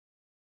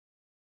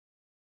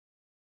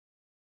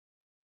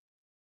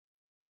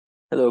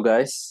Hello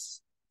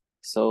guys.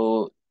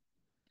 So,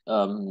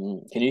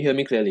 can you hear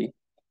me clearly?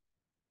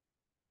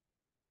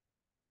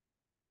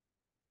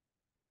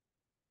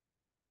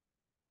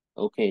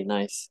 Okay,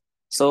 nice.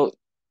 So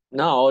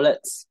now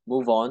let's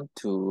move on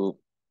to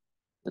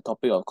the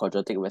topic of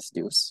quadratic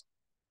residues.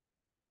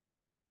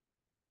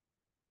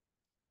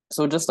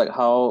 So just like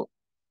how,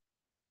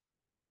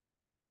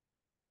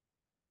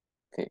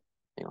 okay,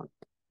 hang on.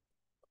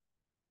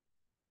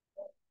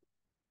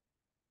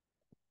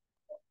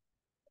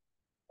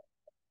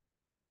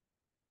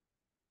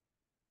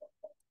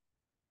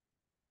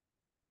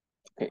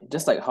 Okay,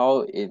 just like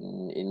how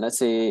in let's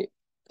say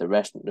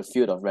the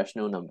field of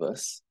rational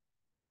numbers,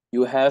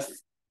 you have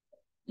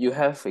you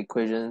have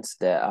equations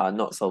that are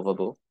not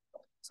solvable,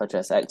 such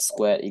as x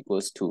squared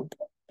equals 2,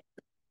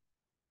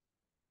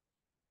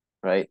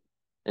 right?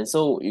 And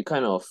so you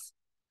kind of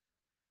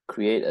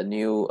create a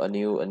new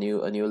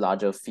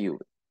larger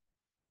field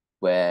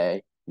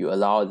where you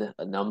allow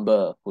a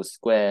number whose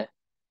square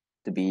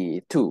to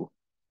be 2,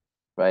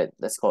 right?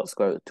 Let's call it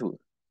square root 2.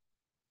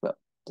 Well,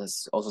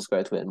 there's also square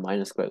root 2 and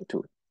minus square root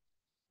 2.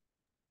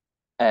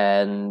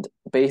 And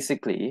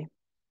basically,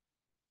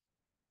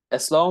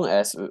 as long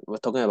as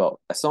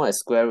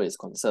square root is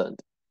concerned,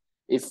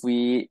 if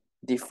we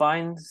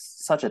define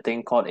such a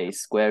thing called a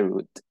square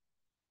root,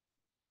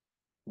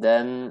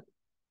 then,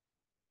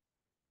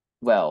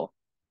 well,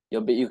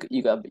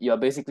 you're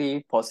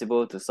basically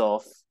possible to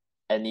solve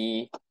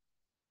any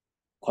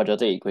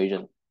quadratic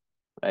equation,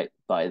 right?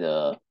 By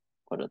the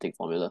quadratic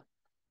formula.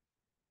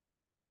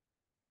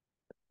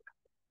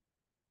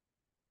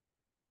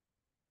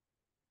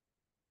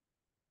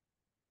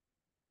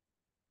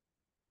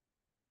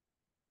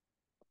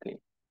 Okay.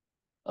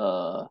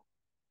 Uh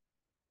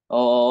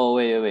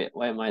wait.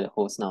 Why am I the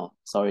host now?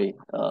 Sorry.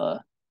 Hi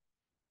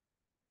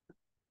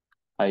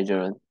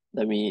Jaren.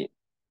 Let me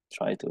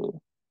try to.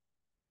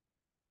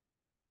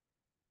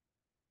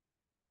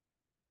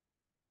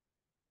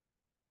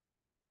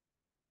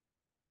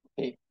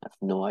 Okay, I have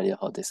no idea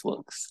how this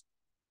works.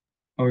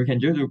 Or you can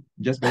just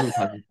go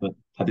to All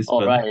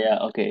participant. right, yeah,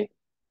 okay.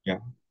 Yeah.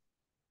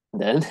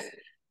 Then,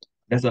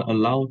 There's a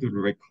allow to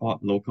record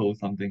local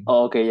something.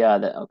 oh, okay, yeah,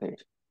 that okay.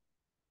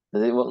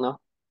 Does it work now?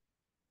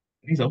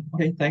 I think so.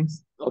 Okay,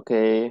 thanks.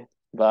 Okay,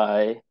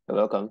 bye. You're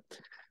welcome.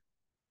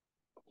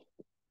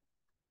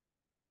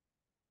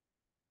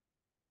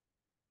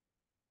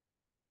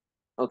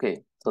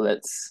 Okay, so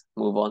let's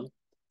move on.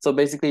 So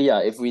basically,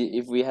 yeah, if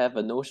we have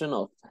a notion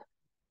of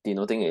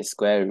denoting a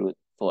square root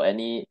for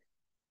any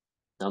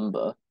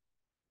number,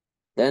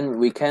 then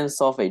we can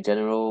solve a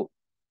general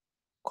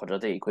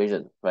quadratic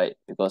equation, right?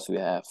 Because we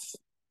have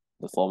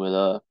the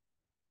formula,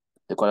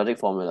 the quadratic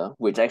formula,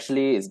 which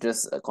actually is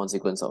just a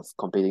consequence of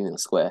completing a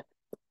square.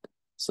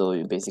 So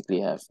you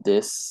basically have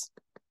this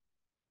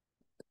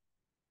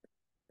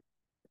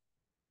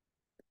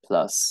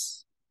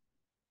plus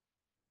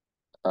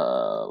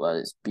what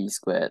is b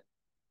squared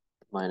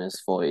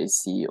minus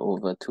 4ac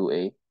over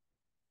 2a.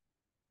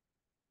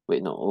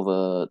 Wait, no,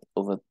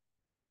 over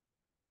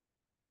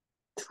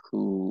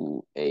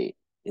 2a.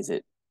 Is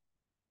it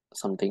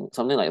something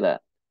like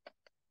that?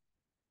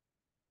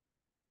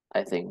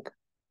 I think.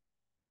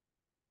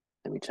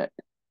 Let me check.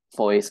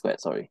 4a squared,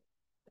 sorry.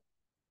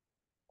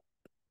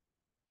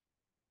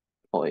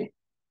 4a.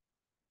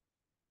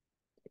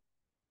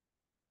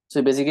 So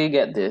you basically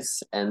get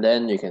this, and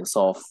then you can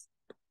solve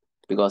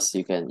because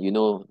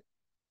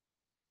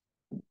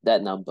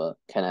that number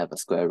can have a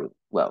square root.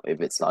 Well, if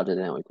it's larger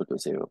than or equal to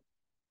 0.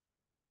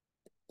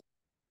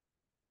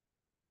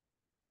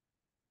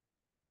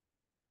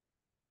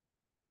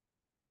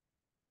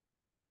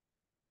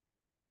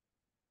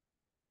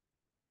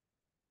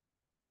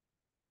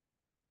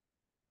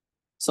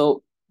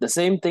 So the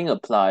same thing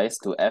applies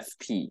to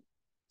FP.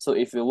 So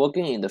if you're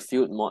working in the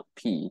field mod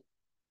P,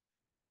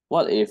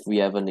 what if we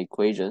have an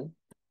equation,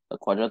 a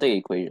quadratic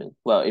equation?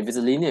 Well, if it's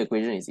a linear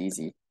equation, it's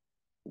easy.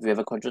 If we have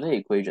a quadratic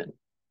equation,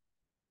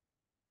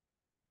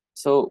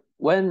 so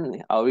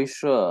when are we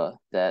sure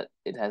that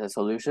it has a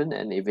solution?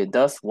 And if it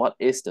does, what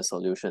is the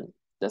solution?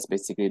 That's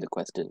basically the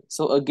question.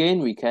 So again,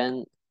 we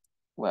can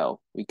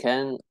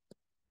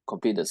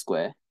complete the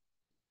square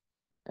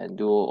and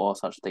do all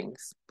such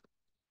things.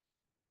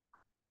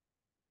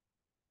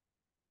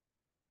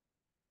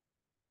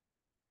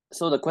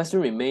 So the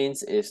question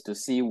remains is to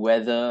see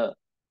whether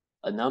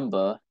a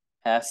number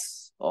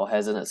has or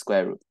hasn't a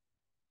square root.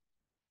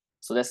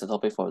 So that's the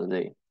topic for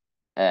today.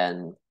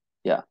 And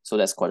yeah, so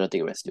that's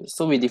quadratic residues.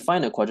 So we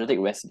define a quadratic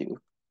residue.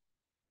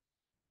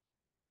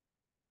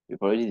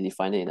 We've already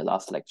defined it in the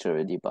last lecture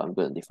already, but I'm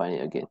going to define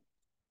it again.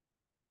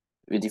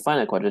 We define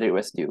a quadratic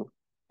residue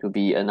to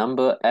be a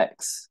number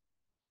x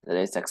that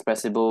is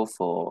expressible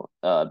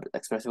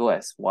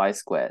as y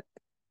squared.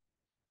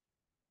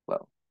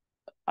 Well,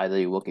 either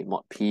you work in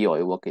mod p or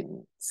you work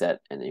in z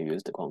and then you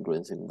use the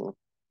congruent symbol.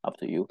 Up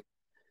to you.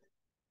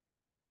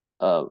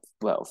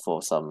 Well,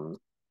 for some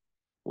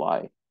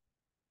y.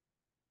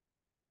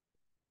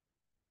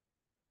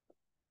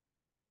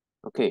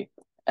 Okay.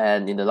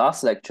 And in the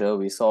last lecture,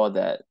 we saw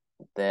that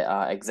there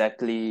are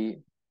exactly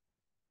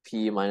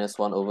p minus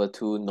 1 over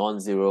 2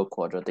 non-zero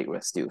quadratic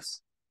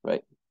residues,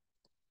 right?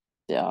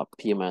 There are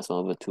p minus 1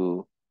 over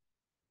 2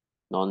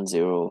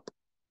 non-zero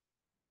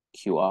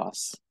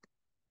QRs.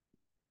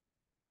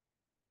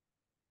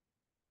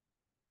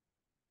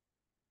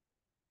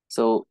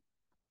 So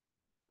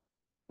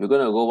we're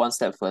going to go one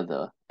step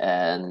further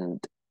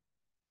and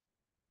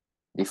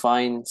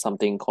define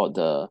something called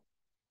the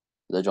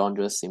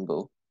Legendre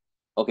symbol.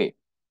 Okay.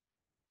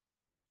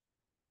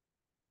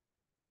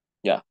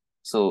 Yeah.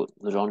 So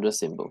Legendre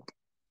symbol.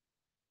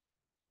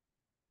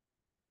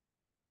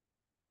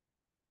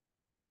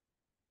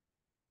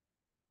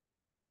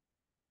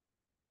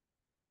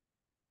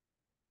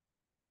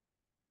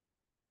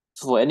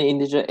 So for any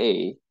integer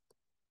a,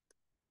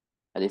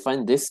 I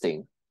define this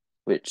thing,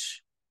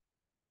 which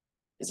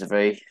is a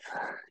very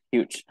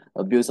huge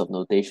abuse of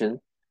notation,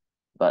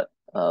 but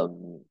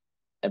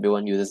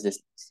everyone uses this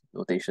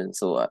notation,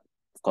 so of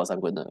course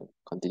I'm going to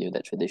continue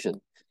that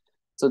tradition.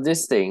 So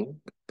this thing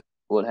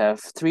would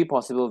have three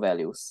possible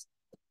values.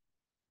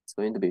 It's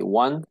going to be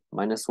 1,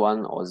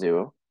 -1, or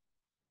 0.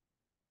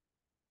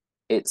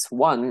 It's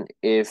 1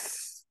 if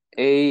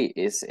a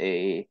is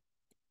a,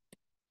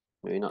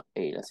 maybe not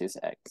a, let's use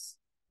x.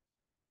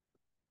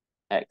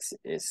 X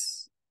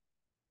is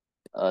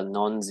a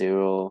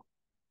non-zero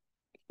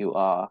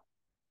QR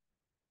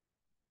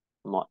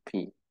mod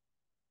p.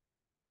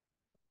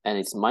 And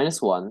it's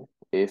 -1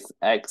 if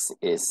x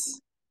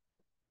is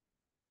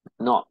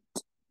not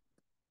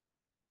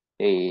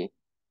a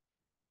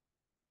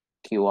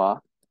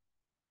QR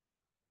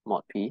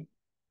mod p,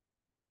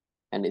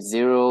 and it's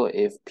 0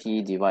 if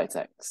p divides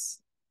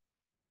x.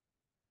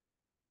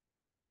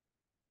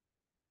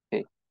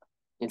 Okay.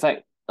 In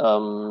fact,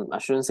 I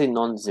shouldn't say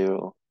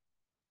non-zero.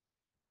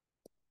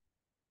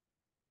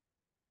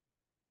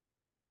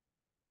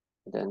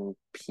 Then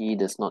p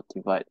does not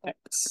divide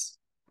x.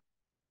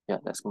 Yeah,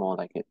 that's more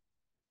like it.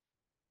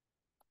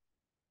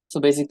 So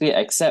basically,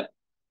 except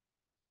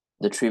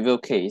the trivial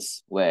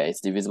case where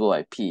it's divisible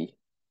by p,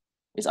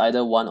 it's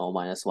either 1 or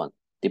 -1,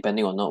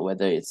 depending on not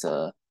whether it's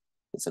a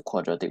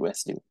quadratic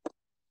residue.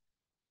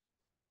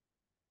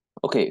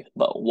 Okay,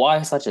 but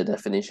why such a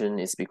definition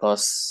is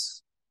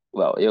because,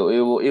 well, it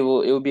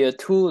will be a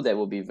tool that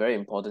will be very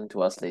important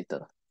to us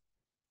later.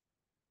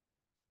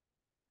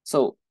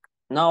 So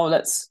now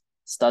let's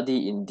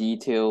study in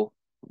detail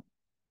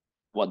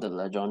what the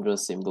Legendre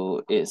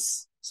symbol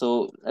is.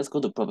 So let's go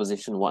to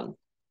proposition 1.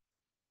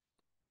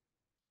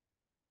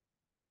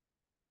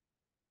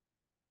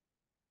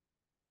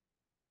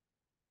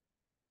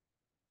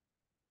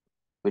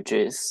 Which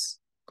is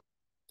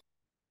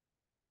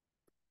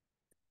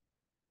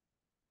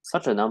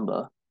such a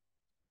number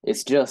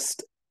is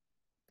just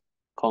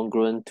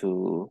congruent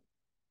to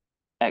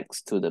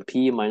x to the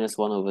p minus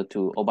 1 over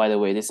 2. Oh, by the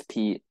way, this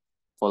p,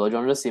 for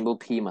Legendre symbol,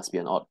 p must be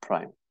an odd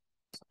prime.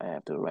 So I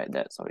have to write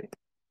that, sorry.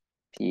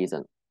 P is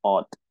an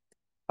odd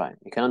prime.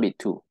 It cannot be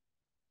 2.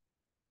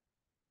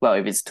 Well,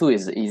 if it's 2,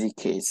 it's the easy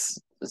case.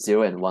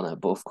 0 and 1 are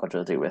both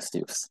quadratic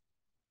residues.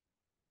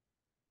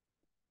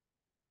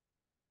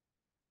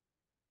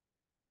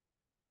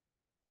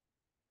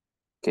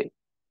 Okay,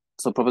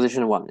 so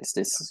proposition 1 is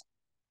this,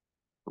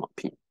 not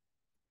p.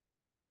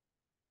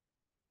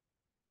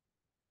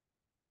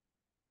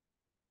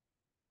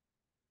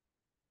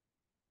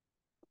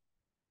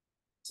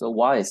 So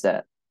why is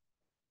that?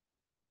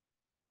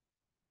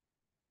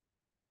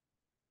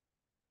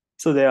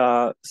 So there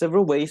are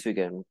several ways we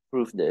can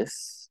prove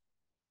this.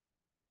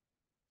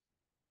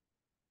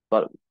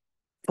 But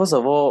first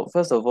of all,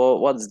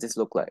 what does this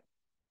look like?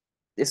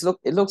 It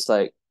looks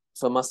like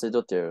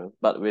Fermat's-Little theorem,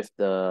 but with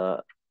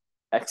the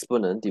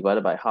exponent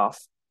divided by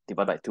half,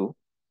 divided by 2.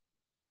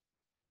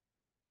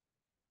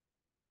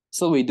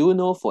 So we do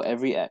know for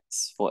every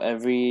x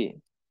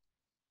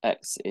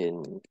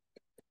in,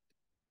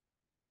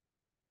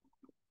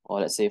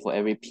 or let's say for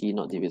every p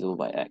not divisible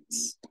by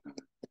x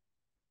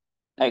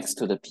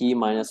to the p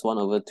minus 1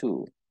 over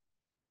 2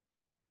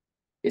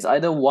 is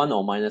either 1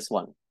 or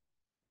 -1,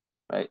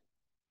 right?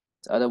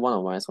 It's either 1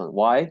 or -1.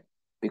 Why?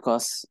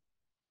 Because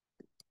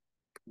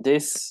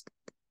this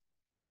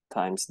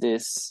times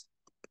this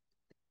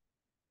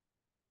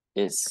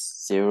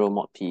is 0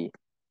 mod p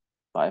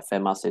by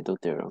Fermat's-Little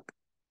theorem.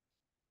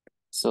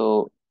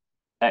 So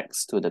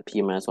x to the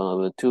p minus 1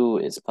 over 2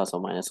 is plus or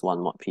minus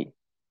 1 mod p.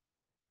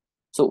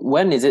 So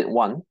when is it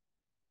 1?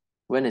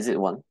 When is it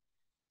 1?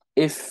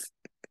 If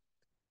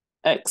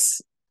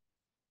x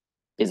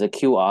is a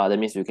QR, that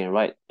means we can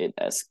write it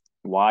as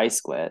y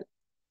squared.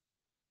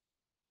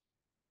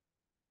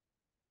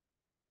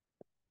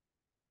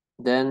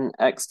 Then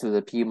x to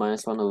the p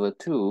minus 1 over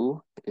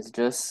 2 is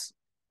just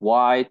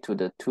y to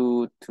the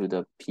 2 to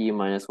the p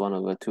minus 1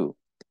 over 2,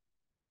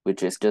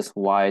 which is just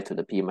y to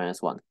the p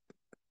minus 1.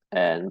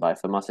 And by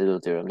Fermat's-Little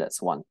theorem,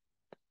 that's 1.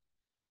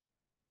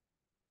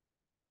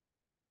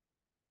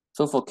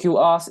 So for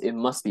QRs, it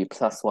must be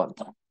plus 1.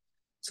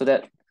 So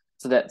that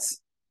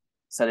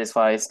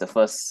satisfies the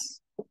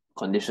first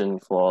condition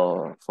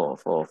for the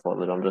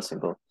Legendre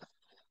symbol.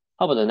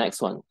 How about the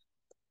next one?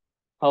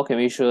 How can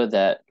we show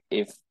that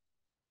if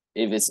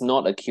if it's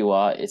not a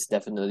QR, it's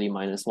definitely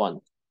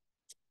 -1.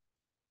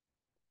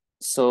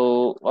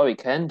 So what we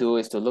can do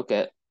is to look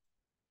at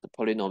the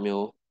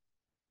polynomial,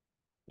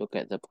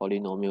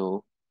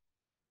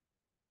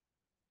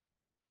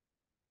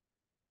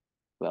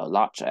 well,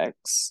 large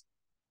X,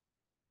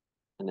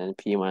 and then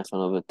P minus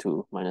 1 over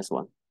 2 minus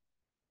 1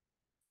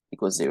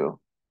 equals 0.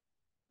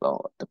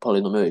 Well, the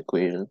polynomial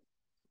equation,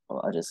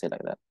 or I'll just say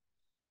like that.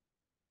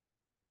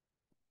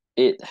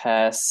 It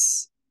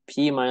has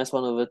P minus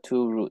 1 over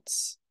 2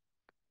 roots.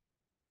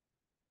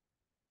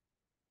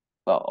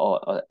 Well,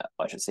 or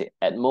I should say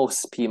at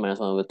most P minus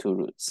 1 over 2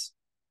 roots.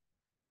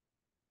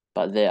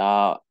 But there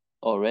are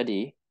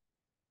already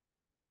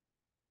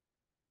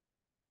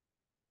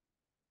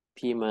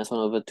P minus 1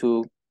 over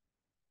 2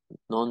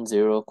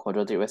 non-zero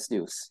quadratic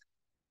residues.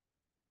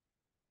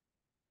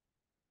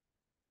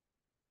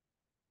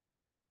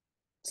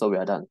 So we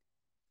are done.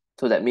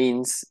 So that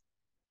means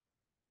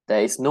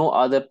there is no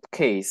other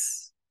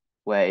case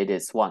where it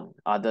is 1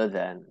 other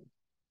than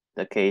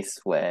the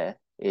case where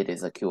it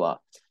is a QR.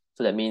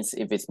 So that means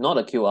if it's not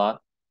a QR,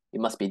 it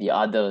must be the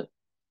other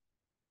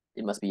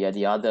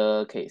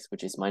case,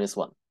 which is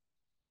 -1.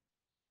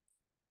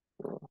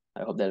 So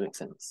I hope that makes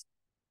sense.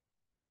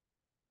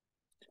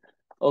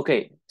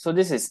 Okay, so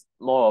this is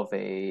more of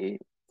a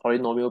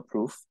polynomial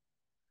proof.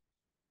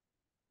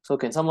 So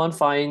can someone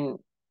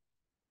find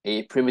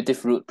a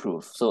primitive root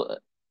proof? So,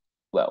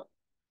 well,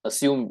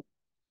 assume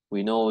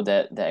we know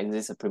that there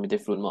exists a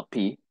primitive root mod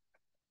P.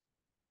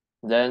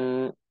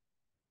 Then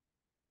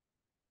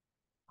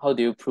how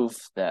do you prove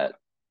that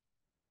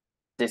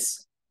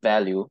this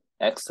value,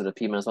 x to the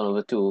P minus 1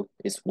 over 2,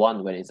 is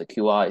 1 when it's a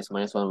QR, is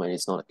 -1 when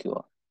it's not a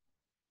QR?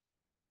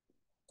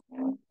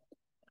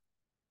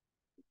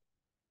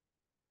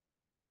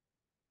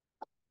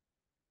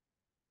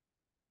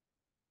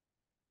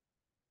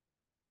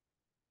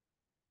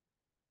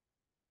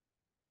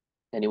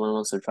 Anyone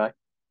wants to try?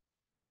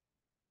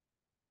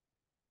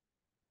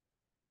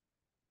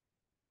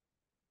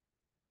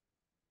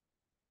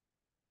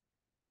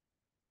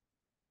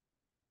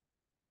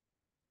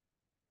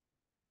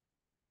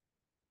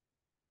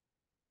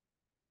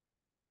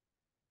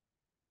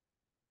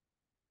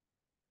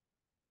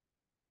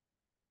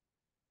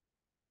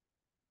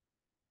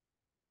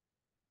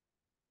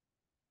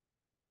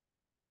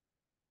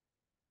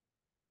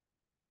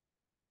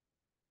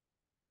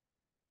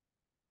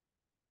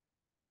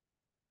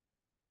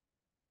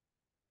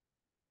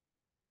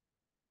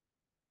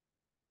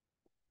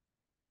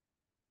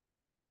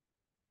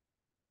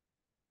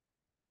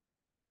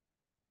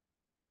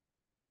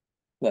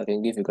 Well, I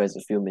can give you guys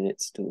a few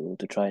minutes to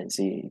try and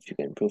see if you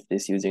can prove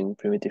this using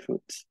primitive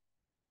roots.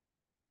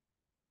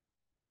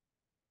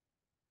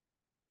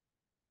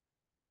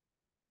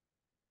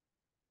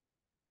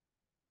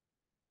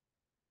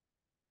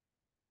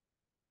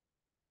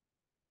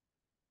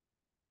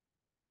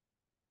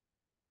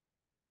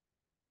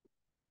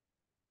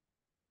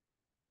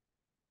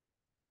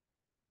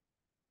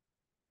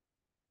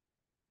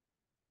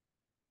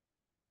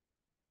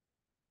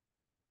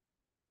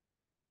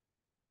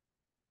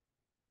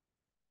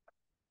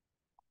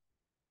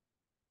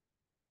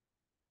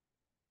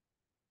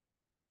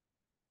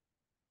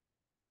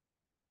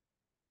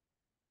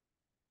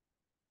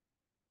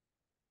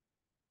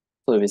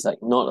 So if it's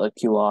like not a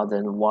QR,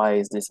 then why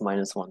is this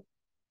 -1?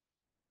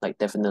 Like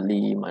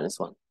definitely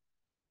 -1.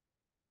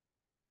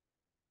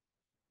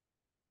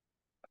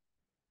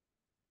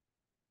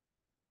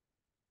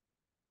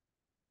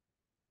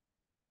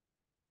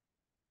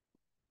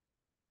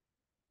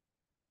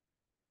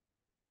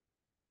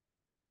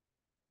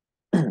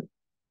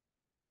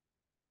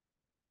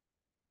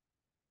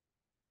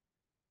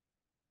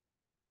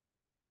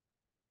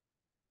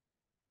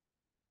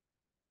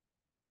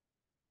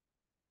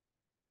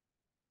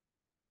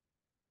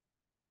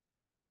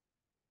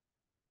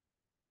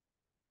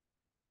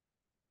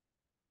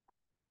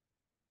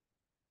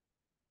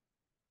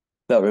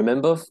 Well,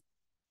 remember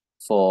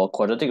for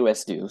quadratic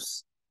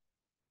residues,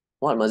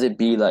 what must it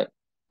be like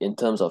in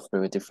terms of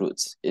primitive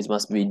roots? It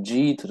must be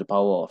g to the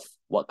power of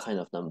what kind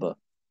of number?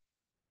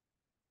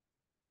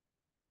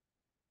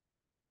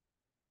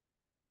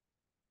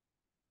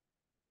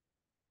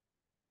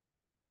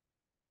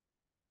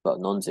 Well,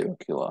 non-zero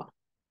QR.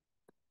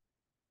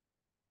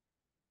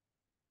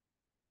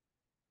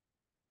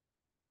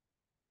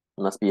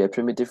 It must be a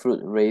primitive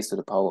root raised to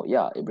the power.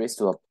 Yeah, it raised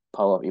to a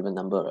power of even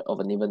number, of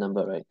an even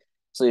number, right?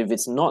 So if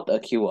it's not a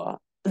QR,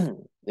 if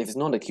it's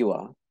not a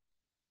QR,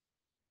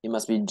 it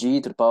must be g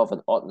to the power of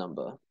an odd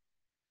number.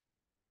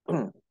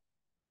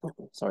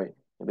 Sorry,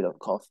 a bit of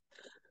cough.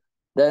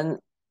 Then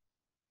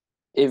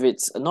if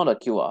it's not a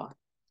QR,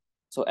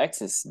 so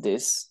x is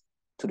this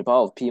to the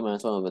power of P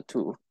minus 1 over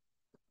 2.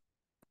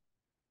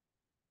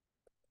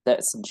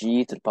 That's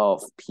g to the power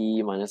of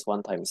P minus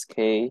 1 times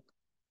k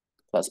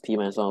plus P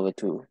minus 1 over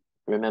 2.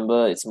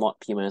 Remember, it's mod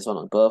P minus 1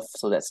 above,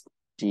 so that's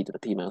g to the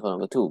P minus 1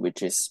 over 2,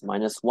 which is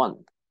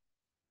 -1.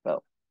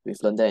 Well, we've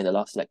learned that in the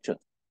last lecture.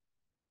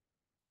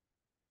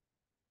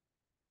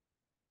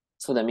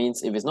 So that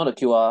means if it's not a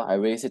QR, I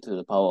raise it to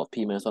the power of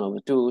P minus 1 over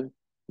 2,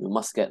 you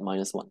must get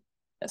 -1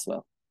 as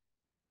well.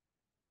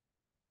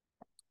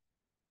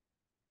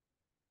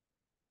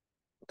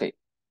 Okay.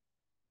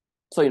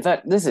 So in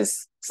fact, this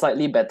is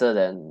slightly better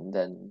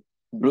than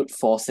brute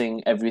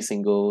forcing every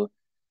single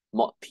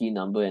mod p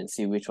number and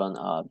see which one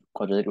are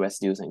quadratic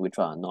residues and which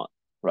one are not,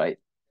 right?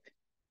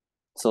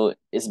 So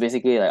it's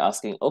basically like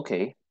asking,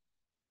 okay,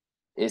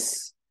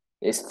 is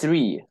is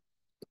three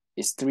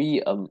is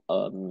three a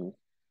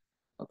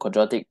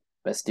quadratic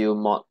residue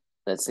mod,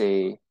 let's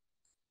say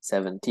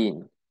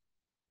 17.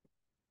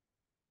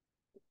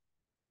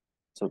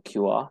 So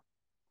QR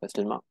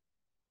question mark.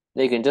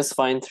 Then you can just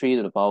find 3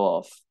 to the power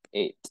of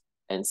 8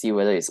 and see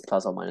whether it's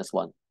plus or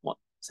 -1 mod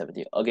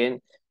 70.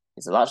 Again,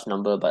 it's a large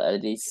number, but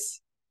at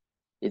least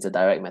it's a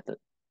direct method.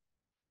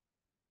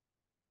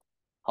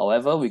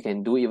 However, we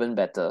can do even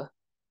better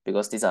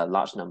because these are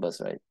large numbers,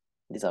 right?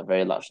 These are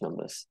very large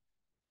numbers.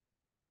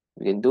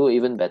 We can do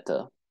even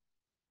better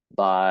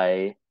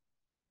by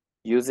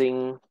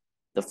using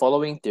the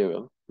following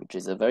theorem, which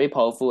is a very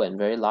powerful and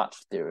very large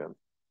theorem.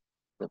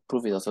 The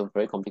proof is also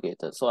very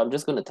complicated. So I'm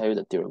just going to tell you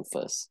the theorem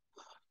first.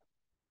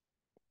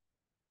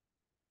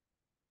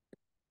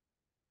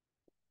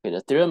 Okay,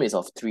 the theorem is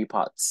of 3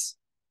 parts.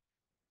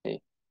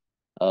 Okay.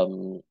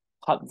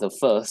 Part the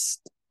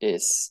first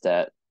is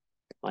that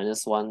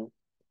 -1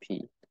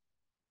 p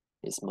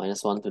is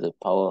 -1 to the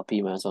power of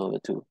p minus 1 over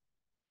 2.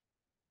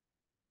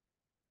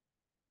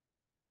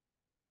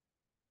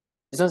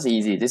 This one's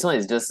easy. This one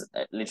is just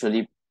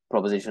literally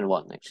proposition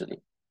 1,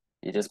 actually.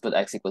 You just put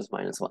x equals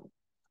 -1.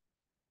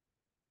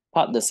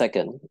 Part the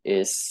second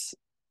is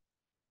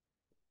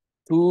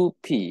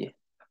 2p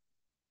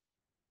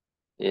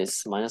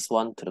is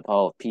 -1 to the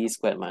power of p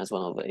squared minus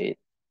 1 over 8.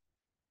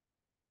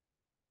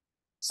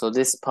 So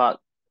this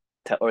part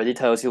already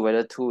tells you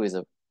whether 2 is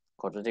a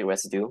quadratic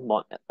residue,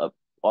 mod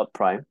odd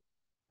prime,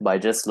 by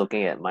just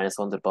looking at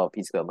 -1 to the power of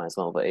p squared minus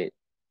 1 over 8.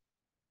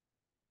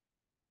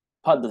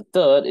 Part the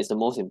third is the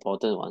most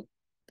important one.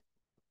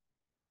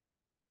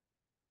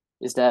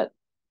 Is that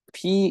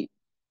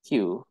QP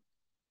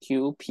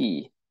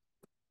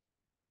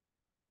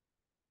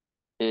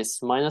is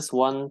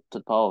 -1 to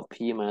the power of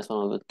p minus 1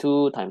 over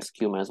 2 times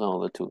q minus 1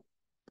 over 2,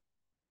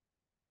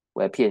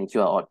 where p and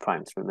q are odd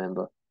primes,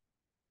 remember.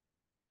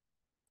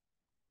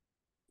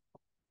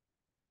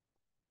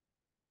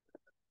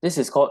 This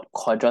is called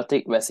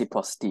quadratic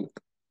reciprocity.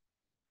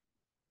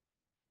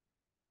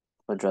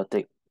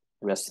 Quadratic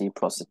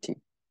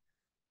reciprocity.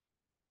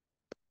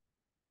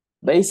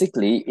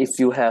 Basically, if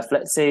you have,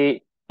 let's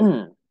say,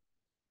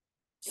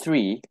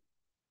 3,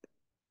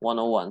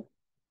 101,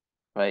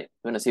 right?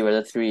 We're going to see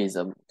whether 3 is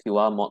a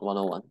QR mod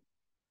 101.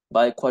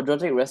 By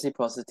quadratic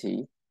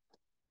reciprocity,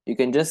 you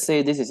can just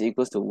say this is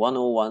equals to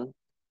 101,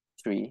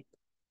 3,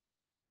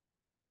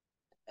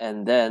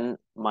 and then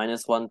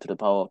 -1 to the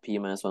power of p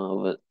minus 1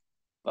 over,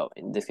 well,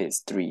 in this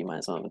case, 3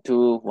 minus 1 over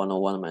 2,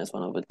 101 minus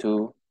 1 over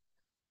 2,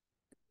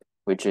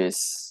 which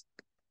is,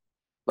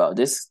 well,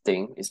 this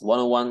thing is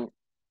 101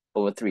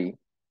 over 3.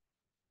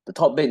 The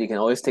top bit, you can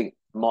always take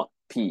mod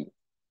p.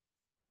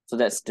 So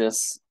that's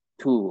just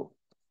 2,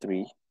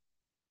 3.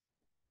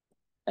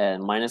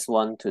 And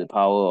 -1 to the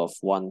power of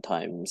 1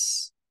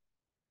 times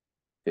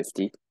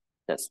 50.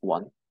 That's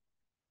 1.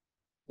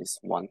 Is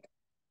 1.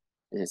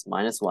 This is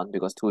 -1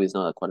 because 2 is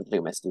not a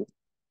quadratic residue.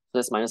 So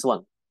that's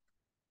 -1.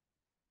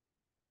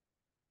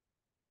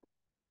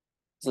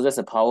 So that's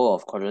the power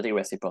of quadratic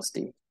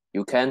reciprocity.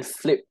 You can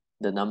flip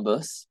the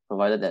numbers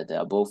provided that they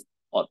are both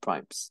odd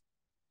primes.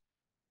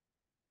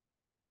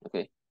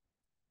 Okay.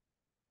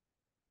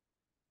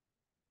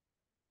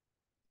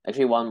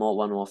 Actually, one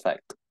more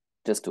fact,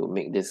 just to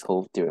make this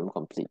whole theorem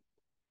complete.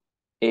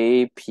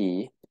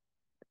 AP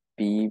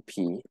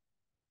BP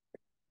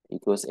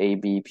equals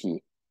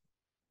ABP.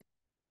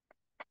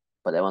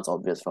 But that one's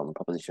obvious from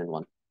proposition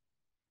 1.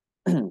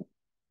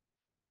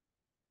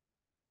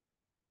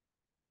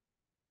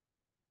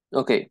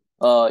 Okay.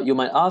 You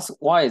might ask,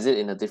 why is it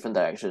in a different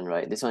direction,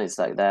 right? This one is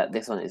like that.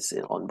 This one is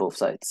on both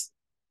sides.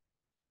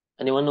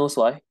 Anyone knows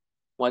why?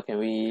 Why can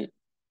we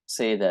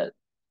say that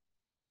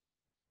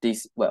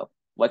this? Well,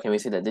 why can we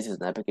say that this is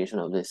an application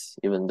of this,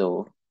 even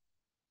though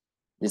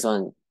this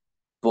one,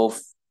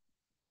 both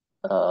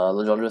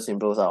Legendre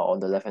symbols are on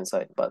the left hand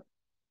side, but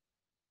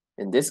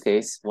in this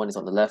case, one is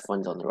on the left,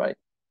 one is on the right.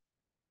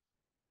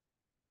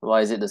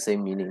 Why is it the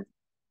same meaning?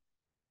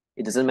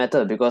 It doesn't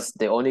matter because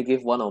they only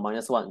give 1 or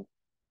 -1.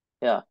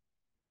 Yeah.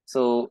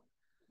 So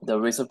the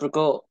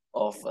reciprocal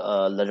of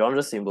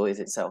Legendre symbol is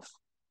itself.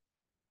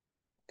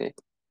 Okay.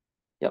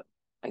 Yep.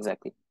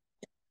 Exactly.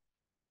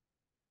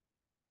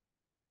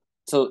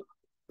 So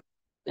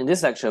in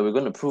this lecture, we're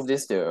going to prove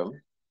this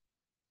theorem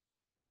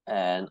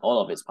and all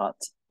of its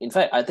parts. In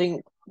fact, I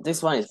think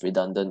this one is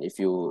redundant if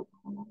you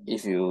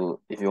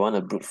want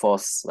to brute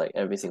force like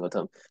every single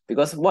term,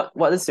 because what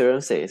this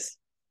theorem says,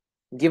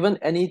 given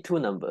any two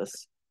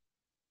numbers,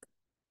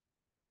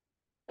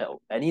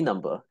 any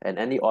number and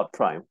any odd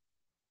prime,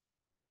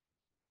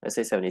 let's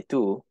say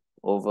 72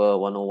 over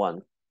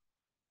 101,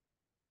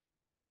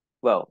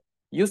 well,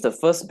 use the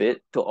first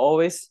bit to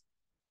always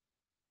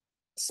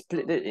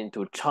split it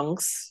into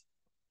chunks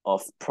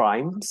of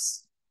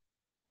primes,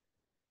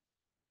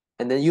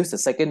 and then use the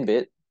second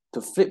bit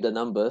to flip the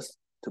numbers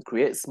to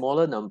create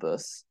smaller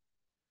numbers,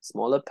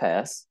 smaller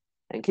pairs,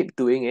 and keep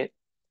doing it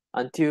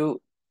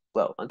until,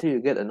 well, until you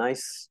get a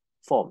nice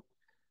form.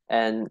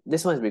 And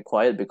this one is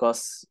required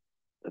because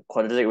the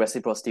quadratic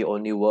reciprocity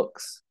only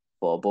works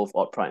for both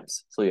odd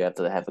primes. So you have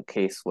to have a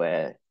case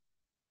where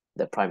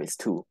the prime is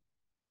 2,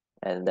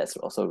 and that's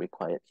also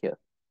required here.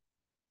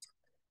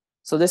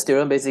 So this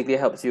theorem basically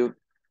helps you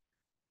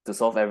to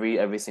solve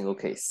every single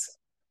case.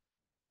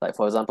 Like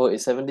for example,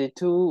 is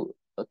 72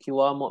 a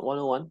QR mod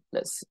 101?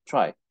 Let's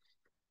try.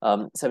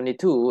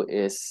 72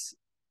 is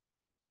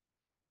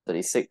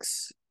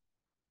 36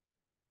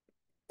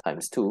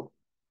 times 2.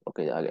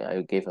 Okay,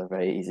 I gave a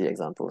very easy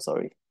example,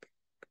 sorry.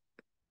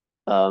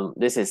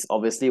 This is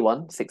obviously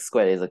 1. 6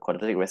 squared is a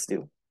quadratic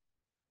residue.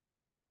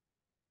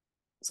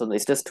 So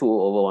it's just 2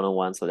 over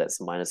 101, so that's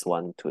minus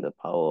 1 to the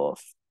power of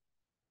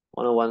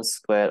 101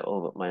 squared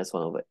over minus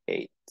 1 over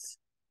 8.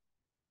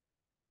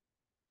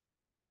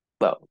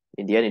 Well,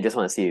 in the end, you just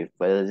want to see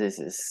whether this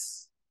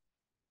is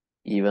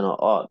even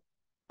or odd.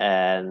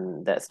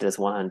 And that's just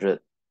 100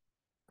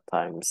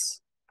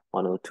 times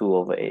 102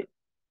 over 8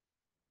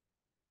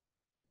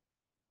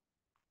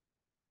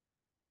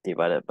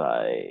 divided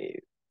by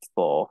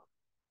 4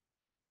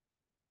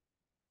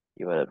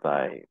 divided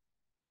by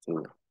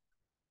 2.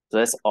 So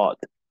that's odd.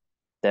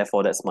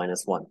 Therefore, that's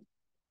minus 1.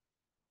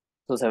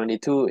 So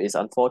 72 is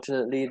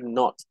unfortunately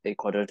not a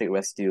quadratic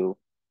residue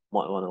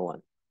mod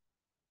 101.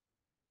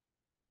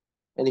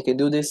 And you can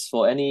do this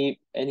for any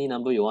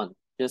number you want.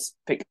 Just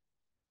pick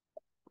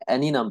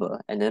any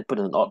number and then put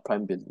an odd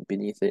prime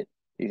beneath it.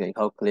 You can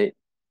calculate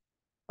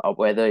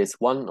whether it's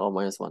 1 or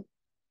minus 1.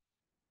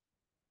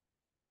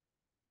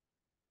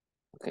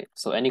 Okay,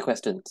 so any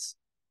questions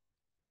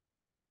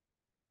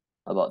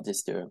about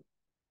this theorem?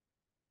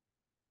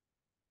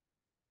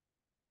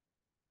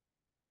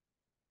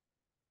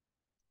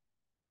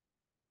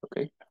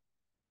 Okay.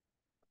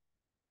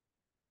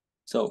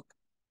 So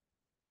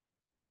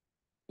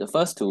the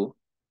first two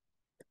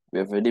we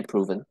have already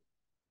proven.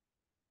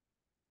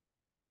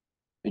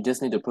 We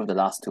just need to prove the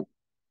last two.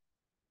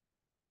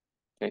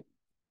 Okay.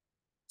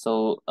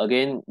 So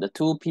again, the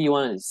 2p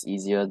one is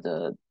easier.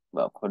 The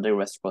quadratic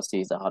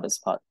reciprocity is the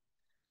hardest part.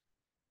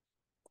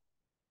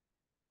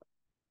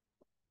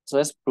 So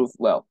let's prove,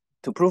 well,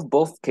 to prove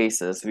both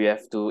cases, we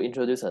have to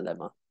introduce a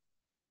lemma.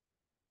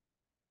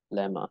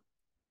 Lemma.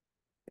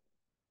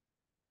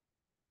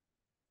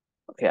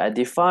 Okay, I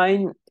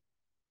define,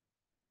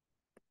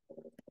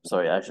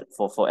 sorry, I should,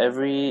 for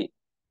every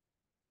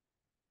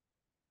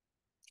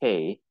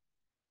k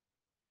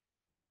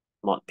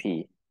mod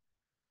p,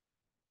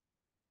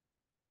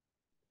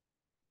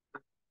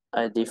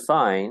 I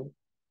define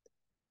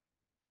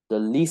the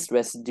least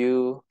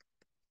residue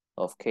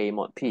of k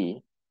mod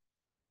p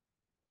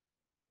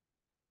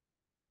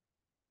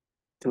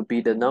to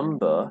be the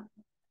number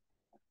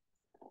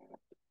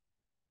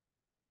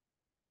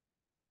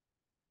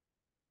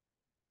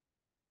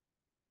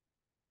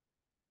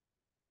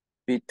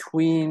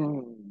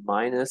between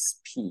minus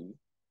p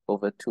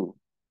over 2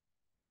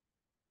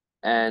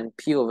 and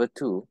p over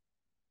 2,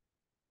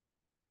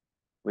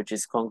 which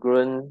is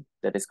congruent,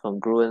 that is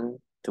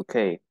congruent to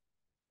k.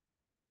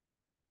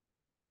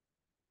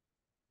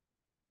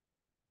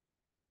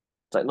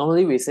 It's like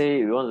normally we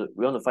say we want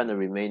to find the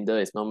remainder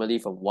is normally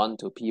from 1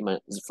 to p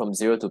from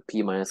 0 to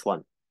p minus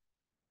 1.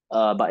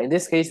 But in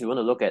this case, we want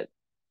to look at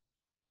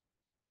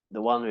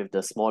the one with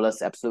the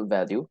smallest absolute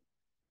value,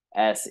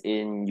 as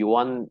in you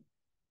want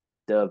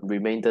the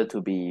remainder to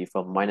be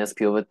from minus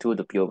p over 2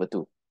 to p over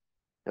 2.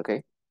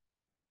 Okay?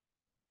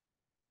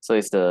 So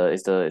it's the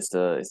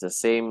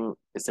same,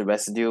 it's the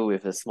residue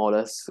with the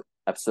smallest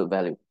absolute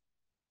value.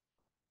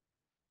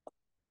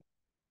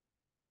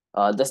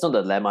 That's not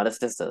the lemma, that's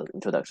just the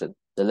introduction.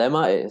 The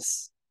lemma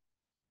is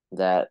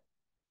that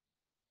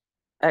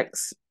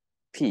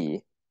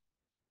xp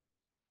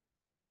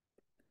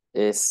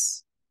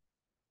is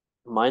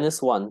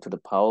minus 1 to the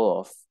power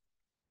of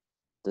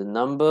the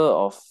number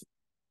of,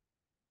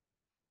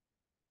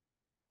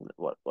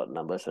 what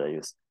number should I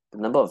use? The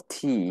number of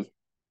t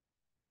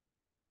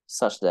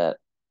such that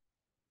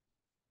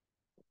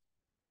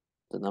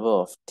the number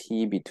of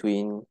t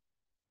between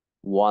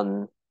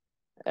 1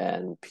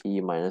 and p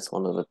minus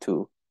 1 over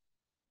 2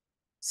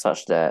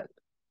 such that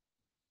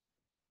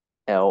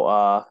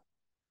LR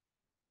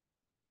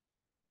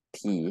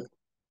p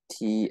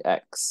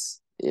tx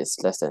is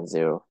less than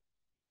 0.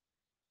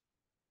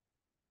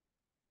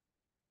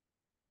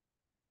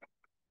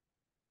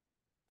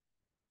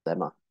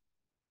 Lemma.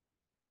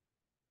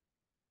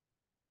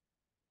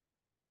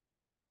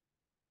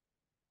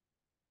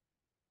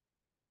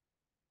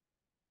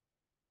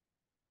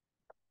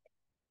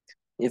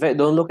 In fact,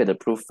 don't look at the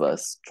proof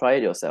first. Try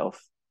it yourself.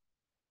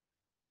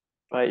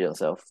 Try it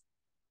yourself.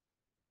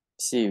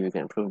 See if you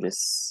can prove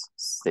this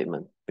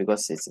statement,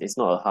 because it's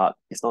not a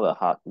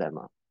hard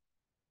lemma.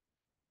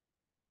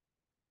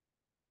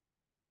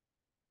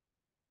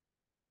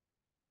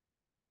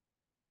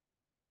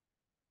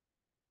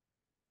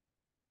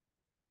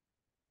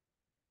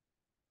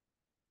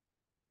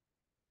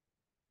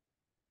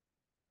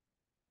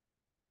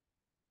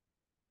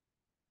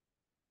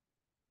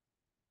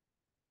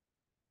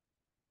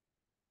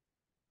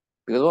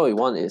 Because what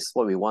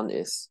we want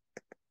is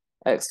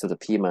x to the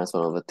p minus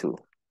 1 over 2.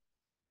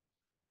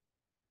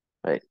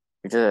 Right?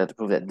 We just have to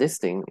prove that this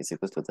thing is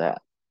equal to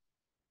that.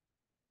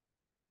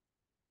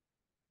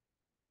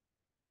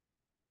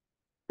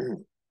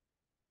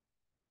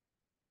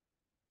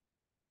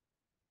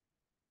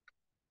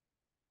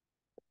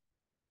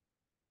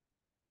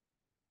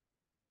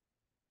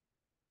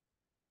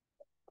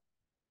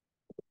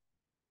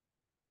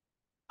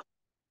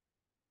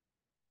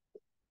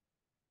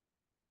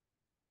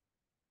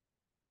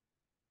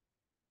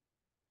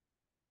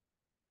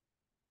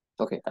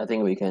 Okay, I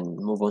think we can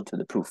move on to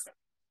the proof.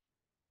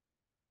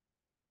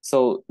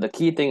 So the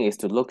key thing is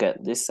to look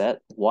at this set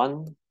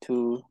 1,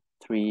 2,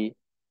 3,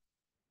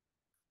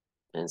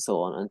 and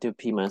so on until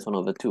p minus 1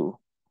 over 2.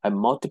 I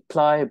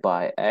multiply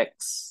by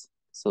x,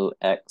 so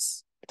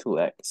x,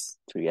 2x,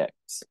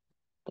 3x,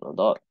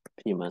 dot,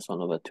 p minus 1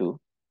 over 2.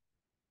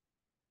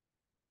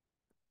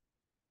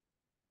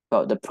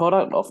 But the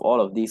product of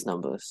all of these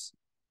numbers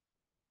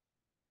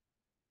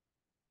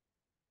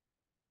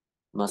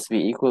must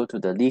be equal to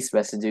the least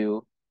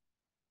residue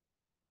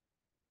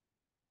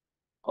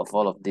of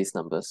all of these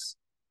numbers.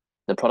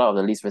 The product of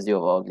the least residue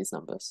of all of these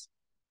numbers.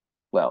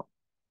 Well,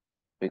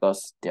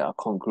 because they are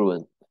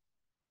congruent.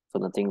 So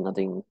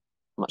nothing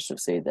much to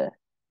say there.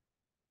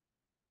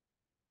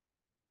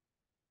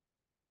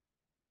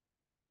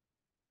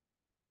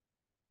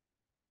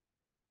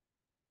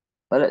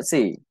 But let's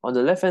see, on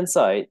the left-hand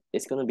side,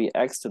 it's going to be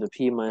x to the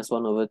p minus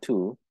 1 over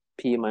 2,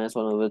 p minus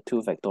 1 over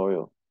 2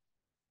 factorial.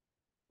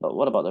 But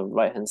what about the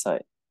right-hand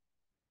side?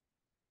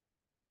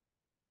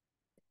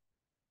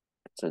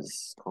 So this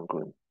is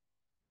congruent.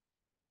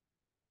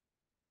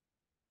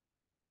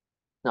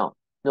 Now,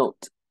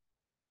 note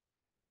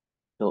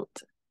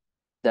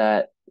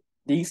that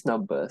these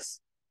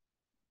numbers,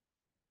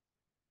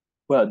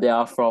 well, they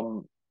are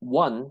from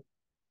minus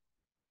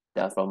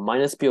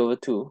p over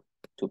 2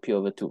 to p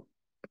over 2.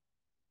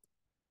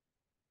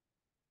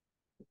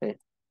 Okay.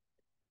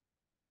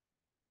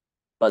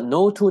 But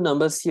no two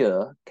numbers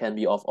here can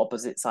be of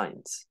opposite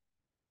signs.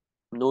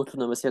 No two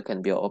numbers here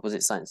can be of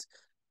opposite signs.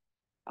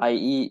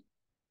 I.e.,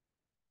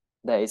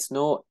 there is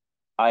no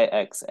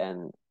ix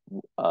and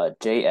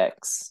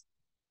jx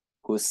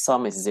whose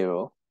sum is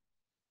 0.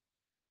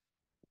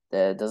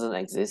 There doesn't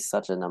exist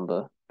such a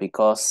number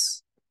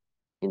because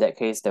in that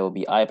case, there will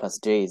be I plus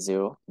j is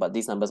 0, but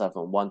these numbers are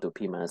from 1 to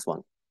p minus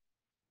 1.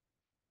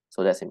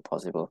 So that's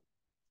impossible.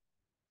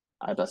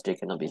 I plus j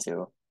cannot be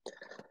 0.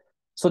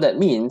 So that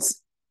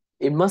means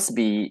it must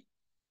be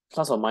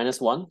plus or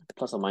minus 1,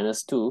 plus or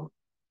minus 2.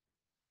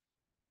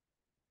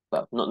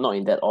 Well, not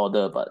in that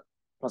order, but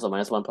plus or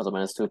minus 1, plus or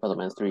minus 2, plus or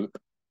minus 3,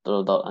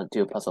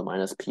 until plus or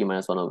minus p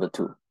minus 1 over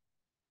 2.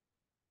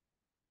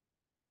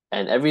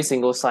 And every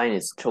single sign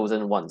is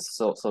chosen once.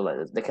 So like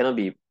there cannot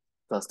be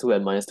plus 2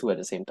 and minus 2 at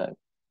the same time.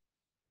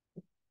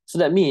 So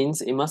that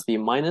means it must be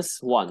minus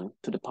 1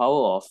 to the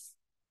power of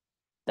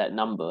that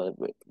number,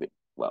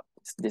 well,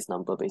 it's this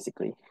number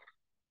basically,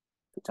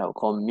 which I'll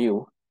call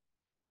mu.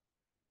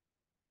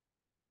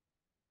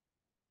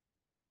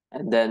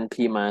 And then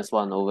p minus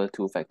 1 over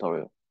 2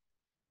 factorial.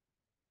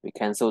 We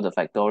cancel the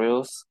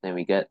factorials, then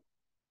we get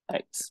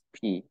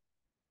xp,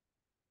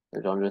 the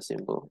Legendre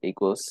symbol,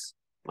 equals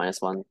minus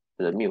 1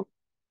 to the mu.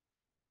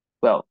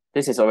 Well,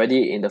 this is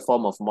already in the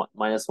form of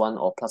minus 1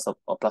 or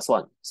plus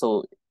 1.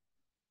 So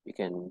we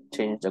can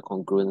change the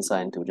congruent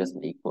sign to just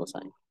an equal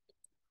sign.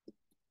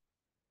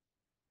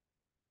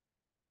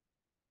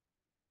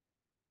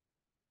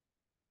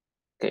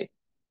 Okay.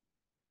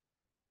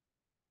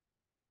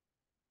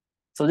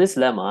 So this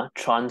lemma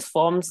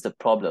transforms the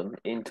problem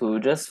into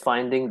just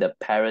finding the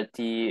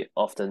parity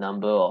of the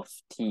number of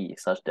t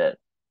such that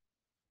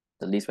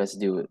the least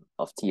residue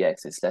of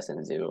tx is less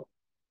than 0.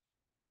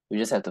 We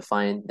just have to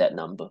find that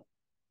number.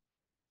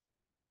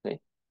 Okay.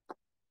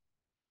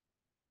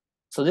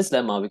 So this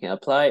lemma we can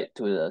apply it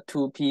to the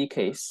 2p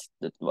case,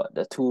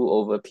 the 2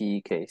 over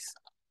p case.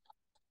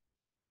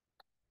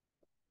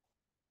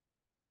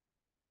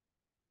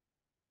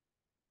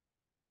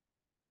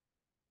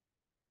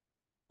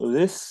 So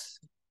this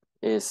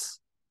is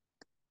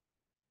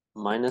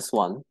minus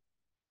 1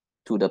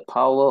 to the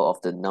power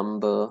of the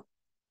number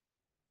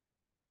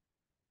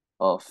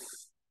of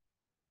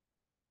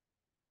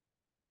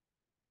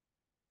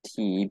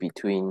t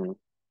between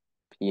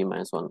p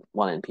minus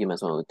 1 and p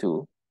minus 1 over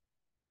 2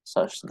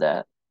 such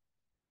that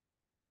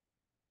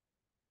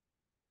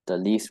the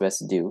least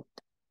residue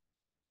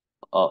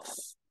of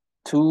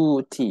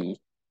 2t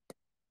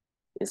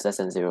is less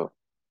than 0.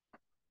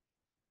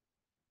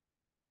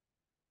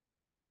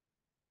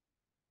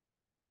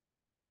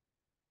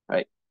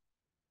 Right?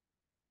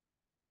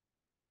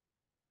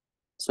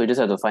 So you just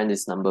have to find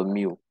this number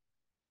mu.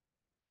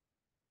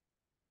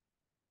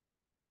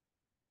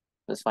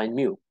 Let's find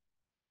mu.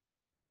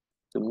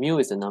 So mu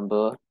is the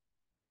number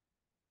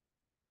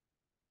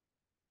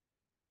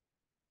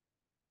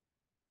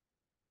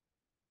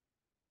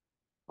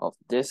of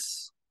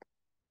this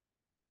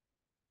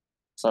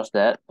such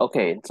that,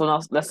 okay, so now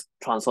let's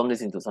transform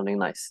this into something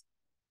nice.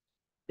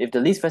 If the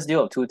least residue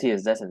of 2t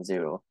is less than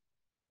 0,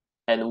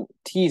 and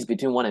t is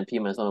between 1 and p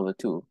minus 1 over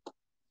 2.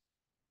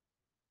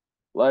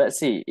 Well, let's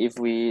see. If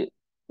we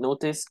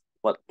notice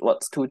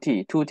what's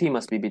 2t? 2t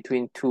must be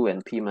between 2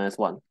 and p minus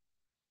 1.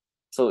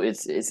 So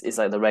it's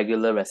like the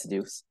regular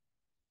residues.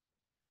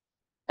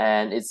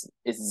 And it's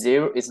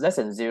less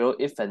than 0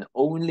 if and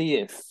only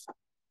if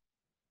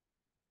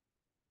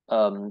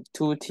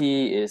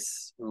 2t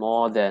is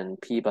more than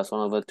p plus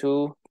 1 over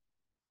 2,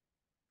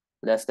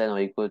 less than or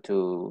equal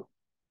to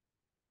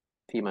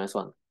p minus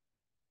 1,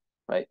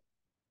 right?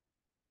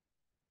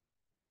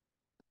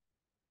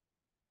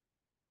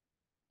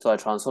 So I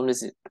transform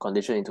this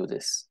condition into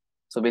this.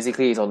 So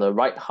basically it's on the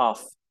right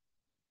half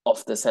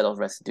of the set of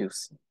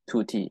residues.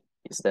 2t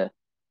is there.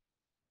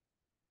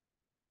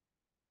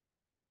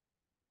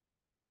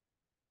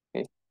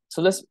 Okay.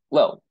 So this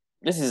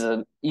is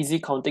an easy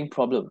counting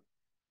problem.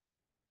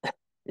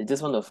 You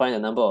just want to find the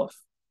number of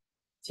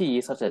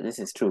t such that this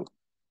is true.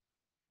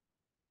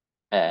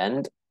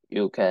 And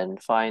you can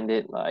find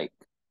it like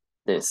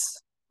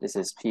this. This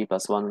is p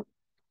plus 1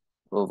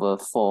 over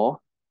 4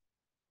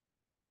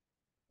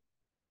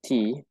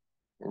 t,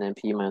 and then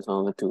p minus 1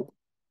 over 2.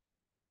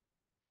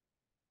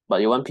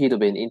 But you want p to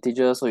be an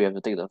integer, so you have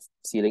to take the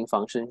ceiling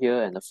function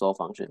here and the floor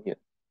function here.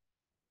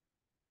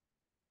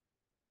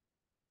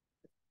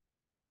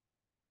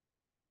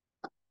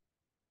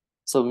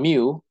 So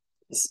mu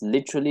is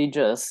literally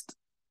just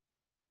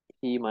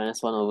p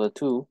minus 1 over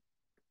 2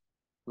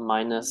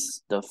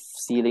 minus the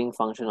ceiling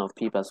function of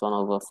p plus 1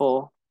 over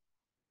 4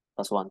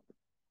 plus 1.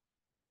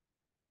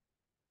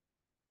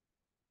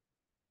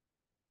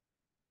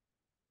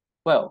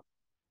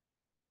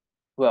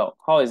 Well,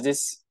 how is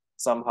this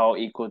somehow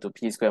equal to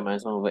p squared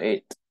minus 1 over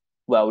 8?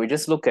 Well, we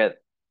just look at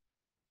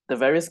the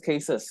various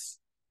cases.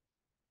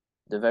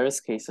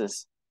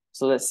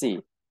 So let's see.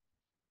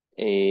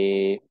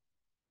 A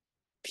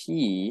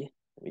p,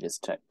 let me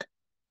just check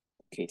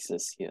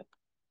cases here.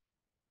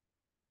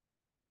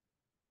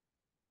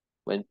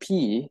 When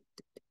p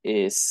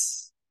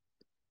is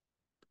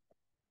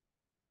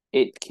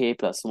 8k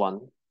plus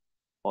 1,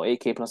 or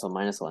 8k plus or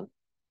minus 1,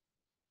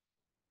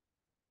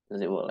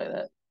 does it work like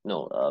that?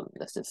 No,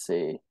 let's just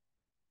say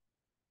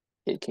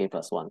 8k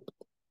plus 1.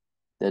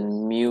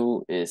 Then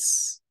mu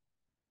is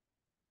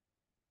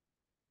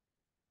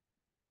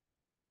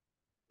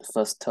the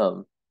first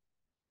term.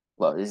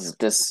 Well, this is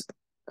just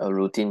a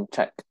routine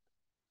check.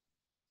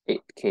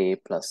 8k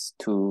plus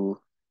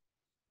 2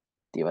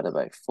 divided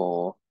by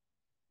 4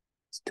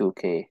 is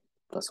 2k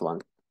plus 1.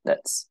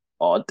 That's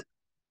odd.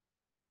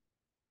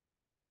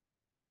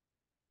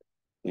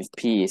 If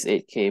p is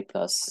 8k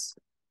plus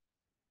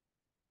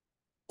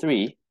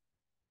 3,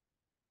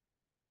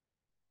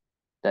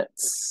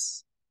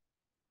 that's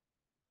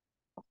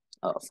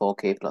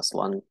 4k plus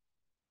 1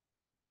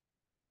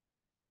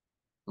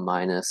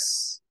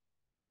 minus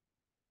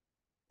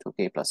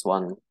 2k plus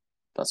 1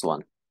 plus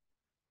 1.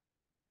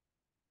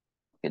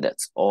 Okay,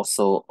 that's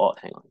also odd.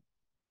 Hang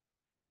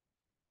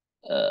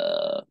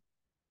on.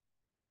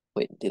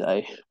 Wait, did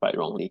I write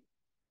wrongly?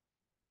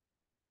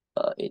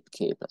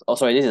 8k plus. Oh,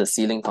 sorry, this is a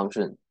ceiling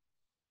function.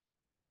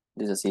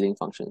 This is a ceiling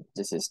function.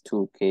 This is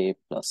 2k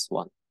plus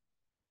 1.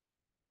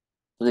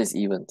 So this is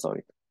even,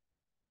 sorry.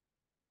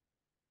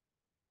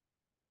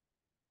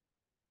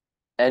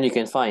 And you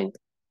can find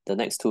the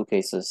next two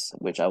cases,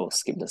 which I will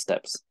skip the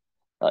steps.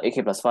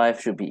 8k plus 5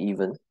 should be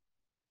even.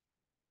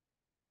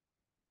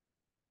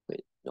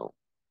 Wait, no.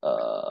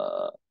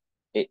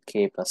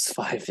 8k plus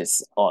 5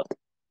 is odd.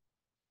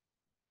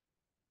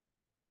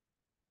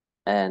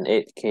 And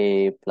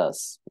 8k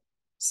plus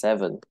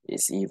 7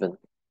 is even.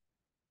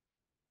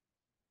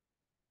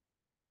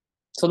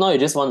 So now you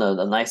just want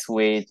a nice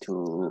way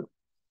to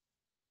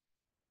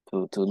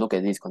look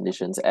at these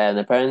conditions. And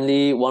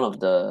apparently one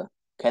of the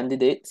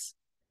candidates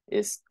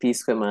is p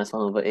squared minus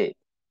 1 over 8.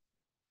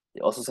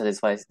 It also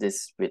satisfies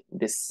this with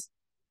this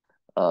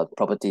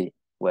property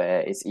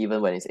where it's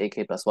even when it's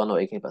 8k plus 1 or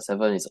 8k plus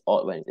 7, it's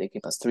odd when it's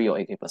 8k plus 3 or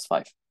 8k plus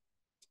 5.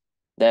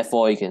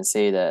 Therefore, you can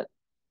say that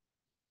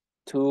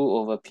 2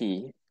 over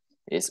p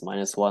is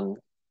minus 1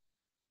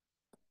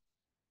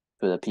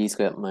 to the p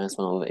squared minus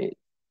 1 over 8.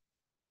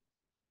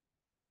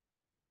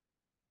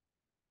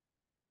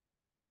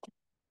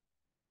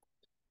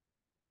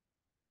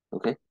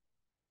 Okay?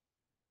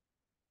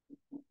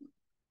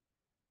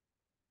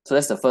 So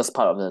that's the first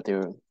part of the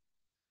theorem.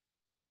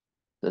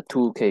 The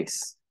 2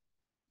 case.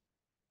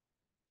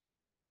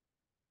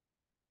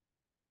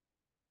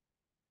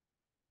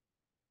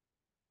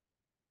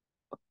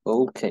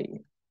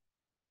 Okay.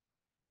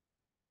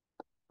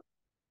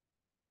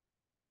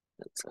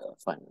 Let's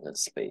find the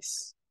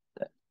space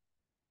there.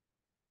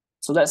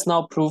 So let's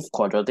now prove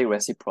quadratic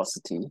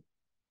reciprocity.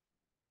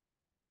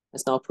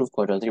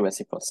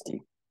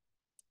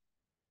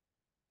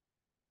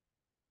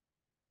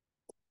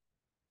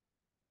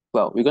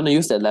 Well, we're going to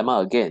use that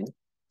lemma again.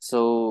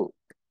 So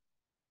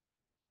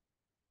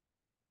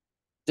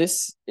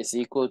this is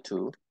equal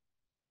to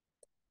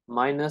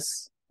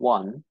minus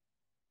 1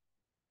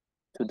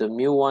 to the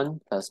mu1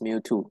 plus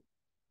mu2.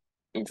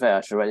 In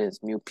fact, I should write it as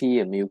mu p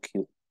and mu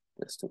q,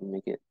 just to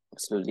make it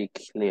absolutely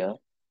clear.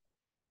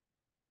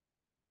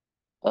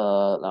 I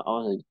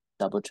want to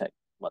double check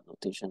what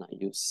notation I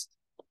use.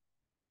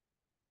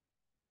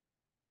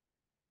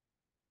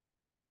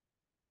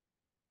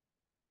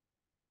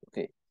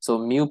 Okay, so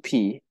mu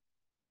p,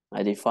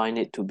 I define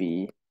it to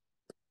be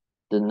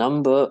the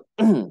number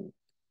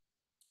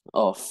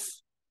of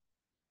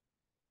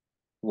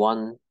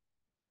 1t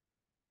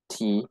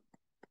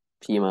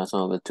p minus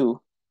 1 over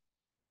 2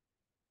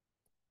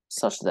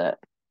 such that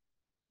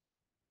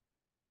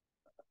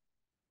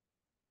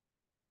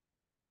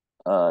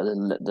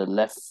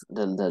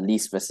the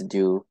least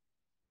residue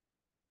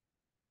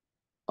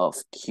of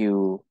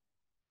qt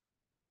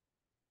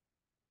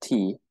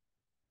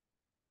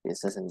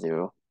is less than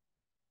 0,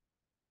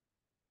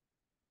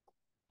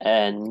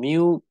 and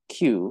mu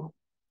q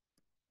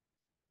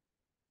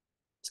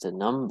is the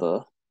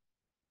number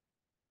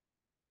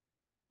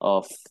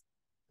of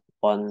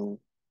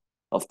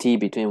t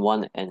between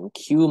 1 and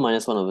q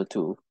minus 1 over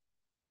 2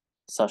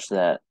 such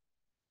that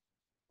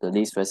the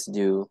least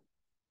residue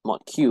mod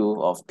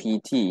q of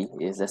pt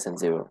is less than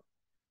 0.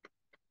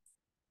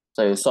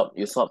 So you swap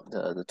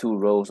the two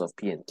rows of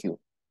p and q,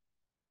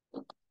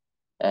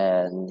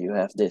 and you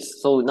have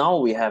this. So now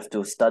we have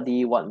to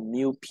study what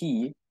mu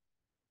p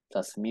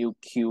plus mu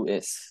q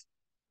is.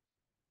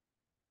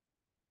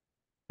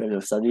 We have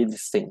to study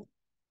this thing.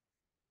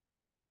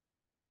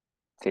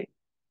 Okay,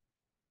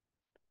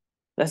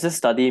 let's just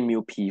study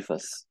mu p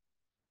first,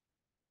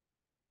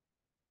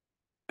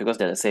 because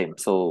they're the same.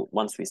 So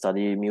once we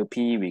study mu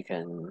p, we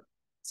can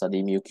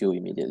study mu q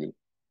immediately.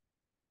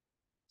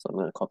 So I'm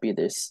going to copy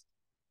this.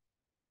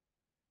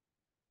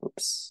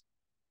 Oops.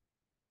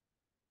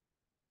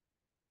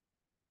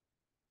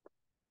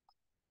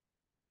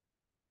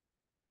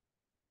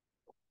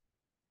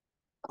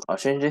 I'll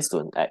change this to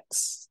an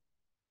x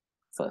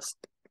first.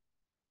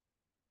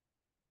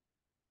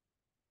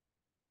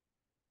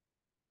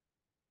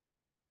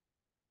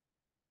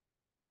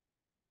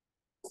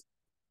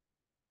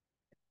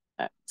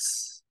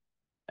 X.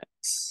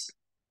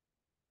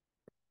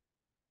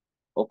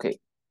 Okay.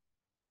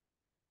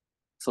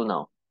 So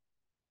now,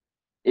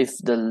 if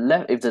the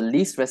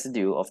least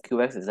residue of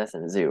qx is less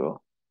than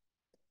 0,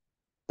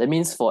 that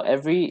means for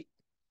every,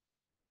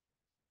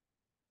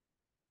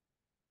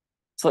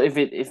 so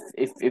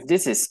if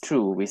this is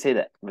true, we say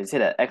that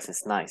x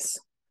is nice.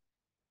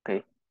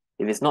 Okay.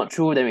 If it's not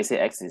true, then we say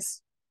x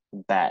is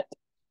bad.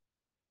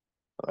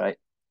 All right.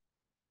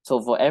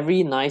 So for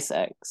every nice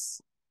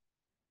x,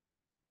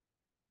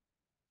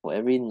 for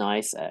every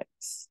nice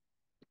x,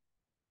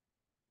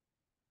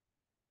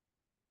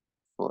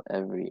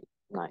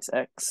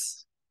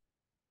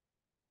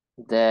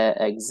 there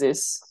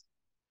exists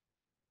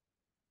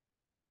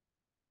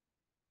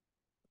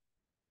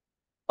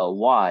a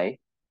y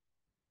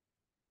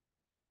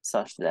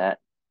such that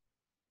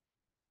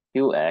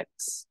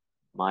qx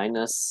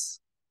minus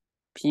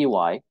py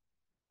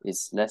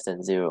is less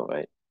than 0,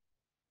 right?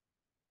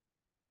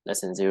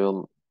 Less than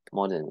 0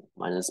 more than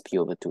minus p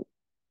over 2.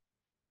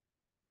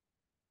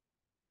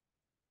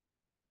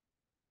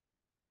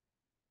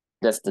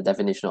 That's the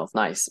definition of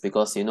nice,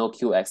 because you know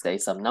qx, there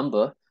is some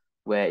number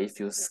where if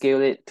you scale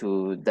it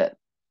to that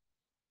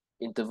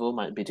interval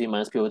between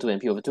minus p over 2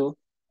 and p over 2,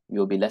 you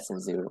will be less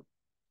than 0.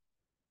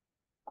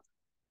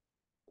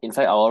 In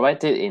fact, I will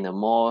write it in a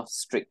more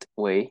strict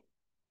way.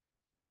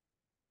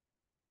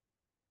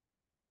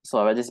 So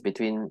I write this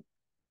between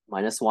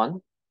minus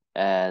 1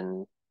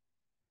 and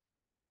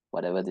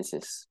whatever this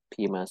is,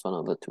 p minus 1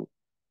 over 2.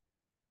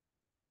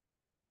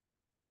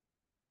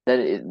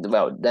 Then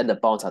the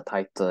bounds are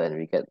tighter, and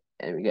we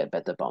get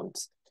better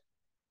bounds.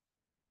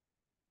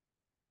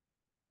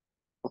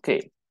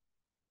 Okay.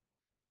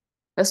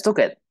 Let's look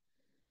at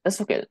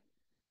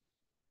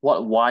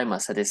what y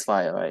must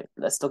satisfy, all right?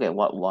 Let's look at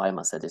what y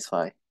must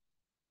satisfy.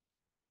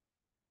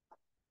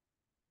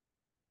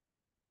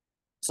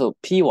 So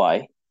py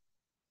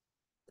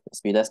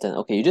must be less than,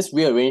 okay, you just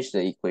rearrange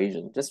the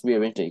equation.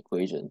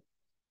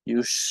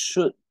 You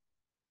should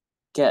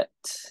get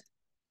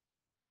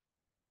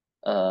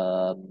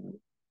I'll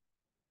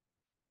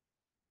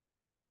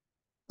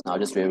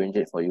just rearrange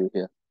it for you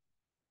here.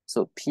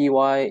 So py,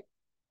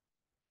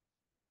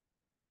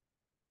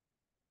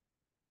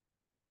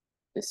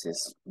 this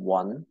is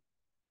 1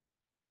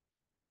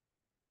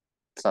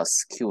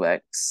 plus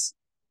qx,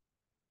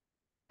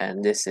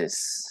 and this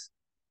is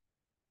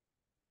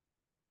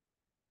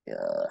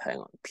hang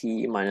on,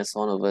 p minus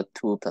 1 over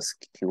 2 plus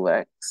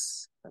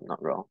qx. I'm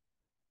not wrong.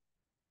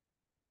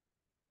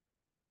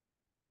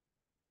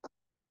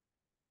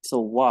 So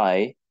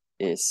y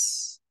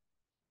is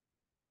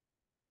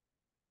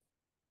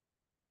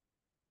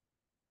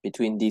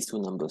between these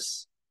two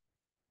numbers.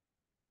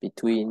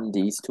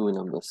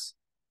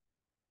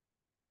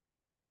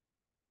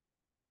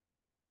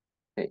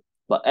 Okay,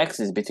 but x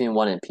is between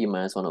 1 and p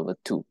minus 1 over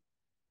 2.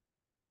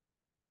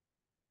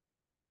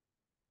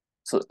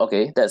 So,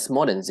 okay, that's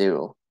more than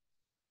 0.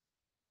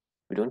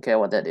 We don't care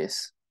what that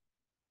is.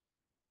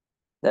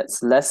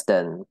 That's less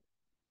than,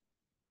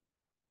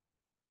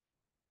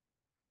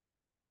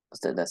 what's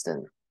that less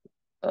than?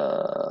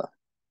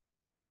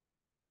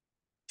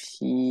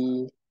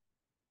 P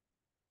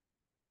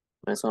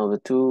minus 1 over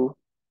 2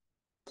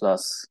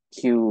 plus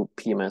q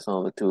p minus 1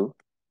 over 2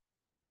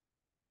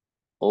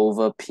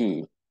 over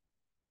p.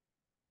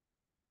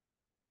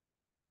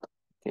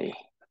 Okay,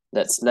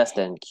 that's less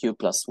than q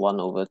plus 1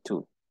 over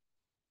 2,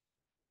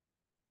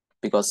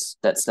 because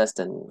that's less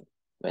than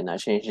when I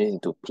change it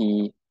into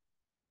p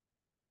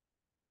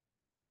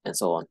and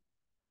so on.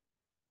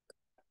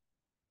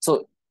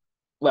 So,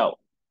 well,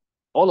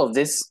 all of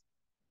this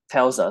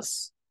tells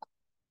us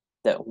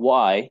that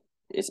y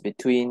is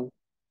between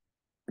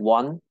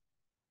 1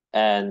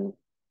 and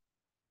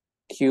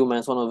q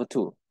minus 1 over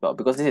 2. Well,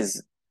 because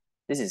this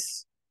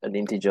is an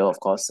integer, of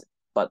course,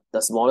 but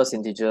the smallest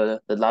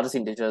integer, the largest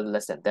integer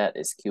less than that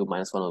is q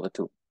minus 1 over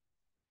 2.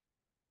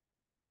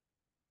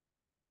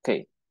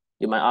 Okay,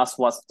 you might ask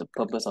what's the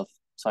purpose of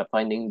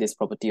finding this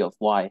property of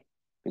y,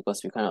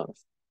 because we kind of,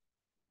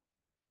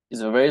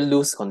 it's a very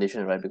loose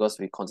condition, right? Because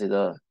we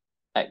consider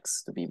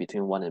x to be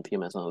between 1 and p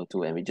minus 1 over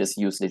 2, and we just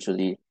use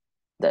literally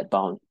that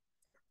bound.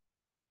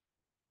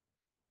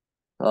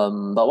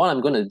 But what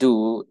I'm going to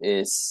do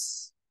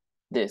is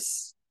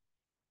this.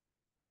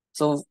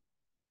 So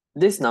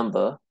this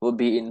number will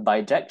be in a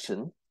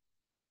bijection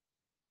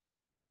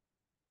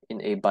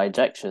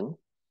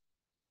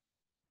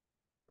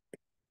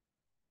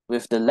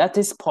with the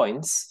lattice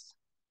points.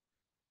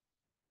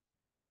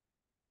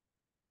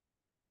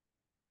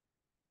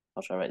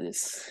 How should I write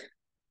this?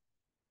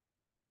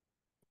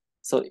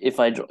 So if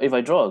I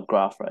draw a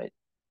graph, right,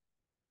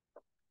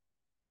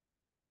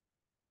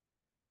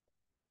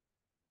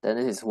 then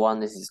this is 1,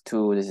 this is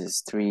 2, this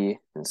is 3,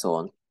 and so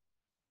on.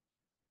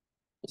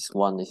 This is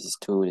 1, this is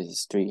 2, this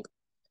is 3.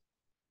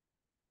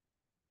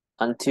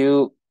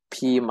 Until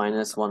p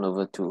minus 1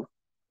 over 2.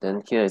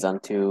 Then here is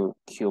until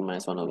q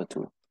minus 1 over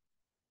 2.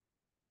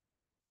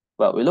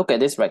 Well, we look at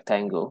this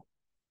rectangle.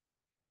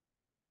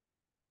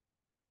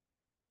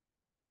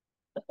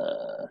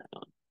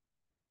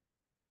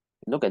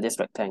 Look at this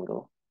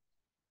rectangle.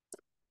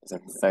 It's a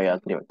very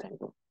ugly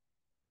rectangle.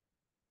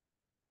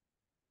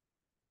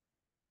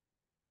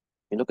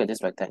 We look at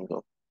this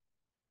rectangle.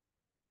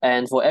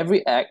 And for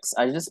every x,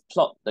 I just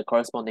plot the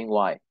corresponding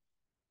y.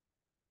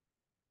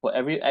 For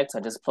every x, I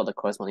just plot the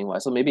corresponding y.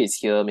 So maybe it's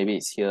here, maybe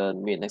it's here,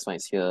 maybe the next one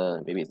is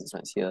here, maybe this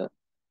one is here,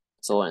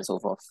 so on and so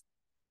forth.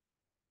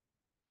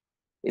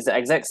 It's the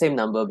exact same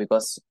number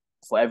because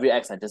for every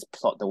x, I just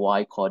plot the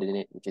y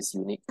coordinate, which is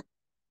unique.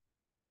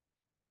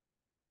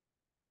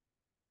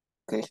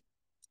 Okay.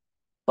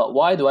 But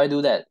why do I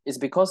do that? It's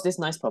because this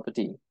nice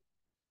property.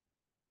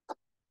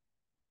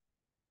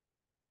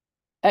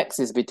 X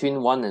is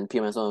between 1 and p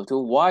minus 1 over 2.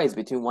 Y is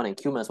between 1 and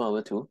q minus 1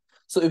 over 2.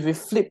 So if we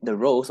flip the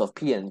rows of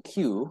p and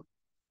q,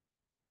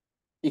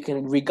 you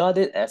can regard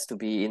it as to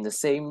be in the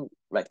same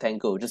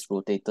rectangle, just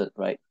rotated,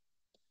 right?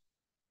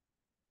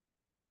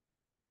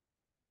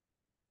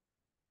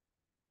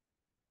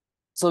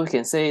 So we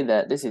can say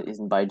that this is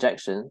in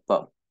bijection,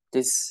 but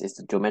this is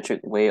the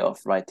geometric way of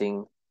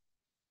writing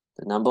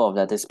the number of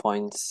lattice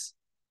points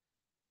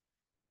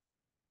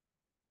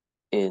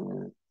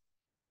in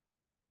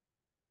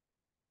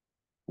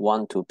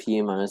 1 to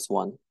p minus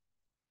 1.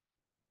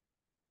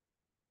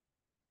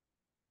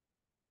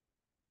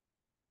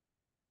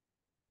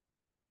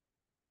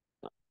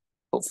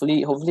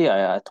 Hopefully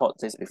I taught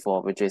this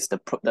before, which is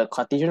the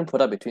Cartesian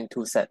product between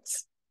two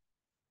sets.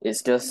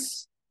 It's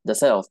just the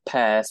set of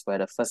pairs where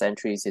the first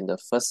entry is in the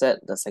first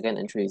set, the second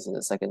entry is in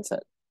the second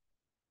set.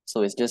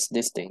 So it's just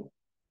this thing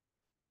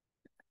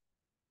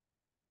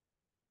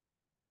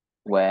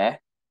where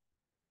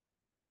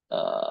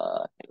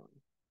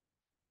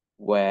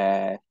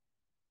where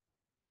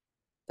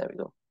there we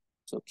go.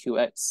 So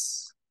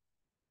qx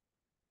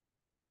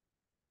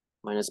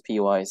minus py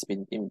is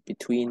in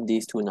between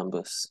these two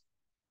numbers.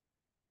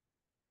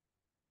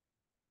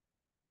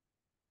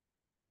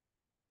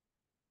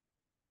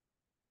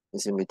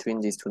 It's in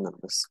between these two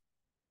numbers.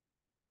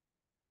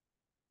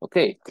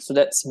 Okay, so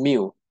that's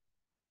mu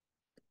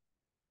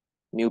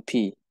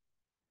p.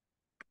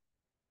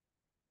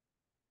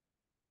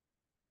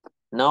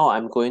 Now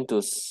I'm going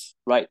to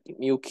write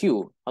mu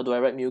q. How do I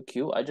write mu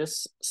q? I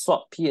just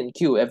swap p and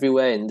q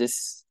everywhere in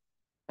this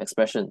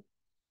expression,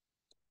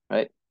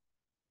 right?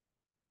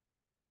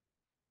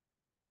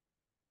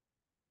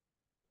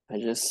 I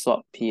just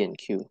swap p and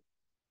q.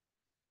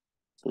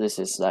 So this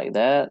is like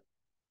that,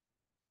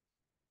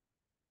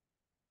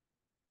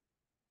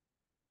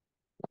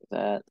 like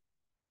that.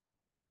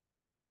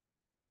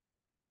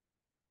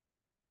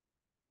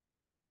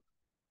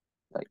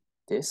 Like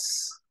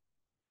this.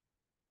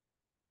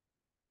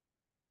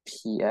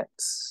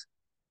 Px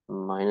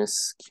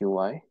minus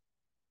qy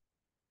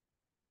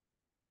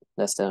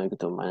less than or equal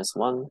to minus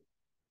 1.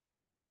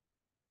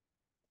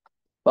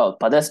 Well,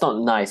 but that's not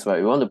nice, right?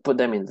 We want to put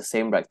them in the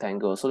same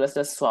rectangle. So let's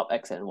just swap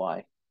x and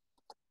y.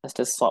 Let's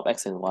just swap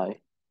x and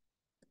y.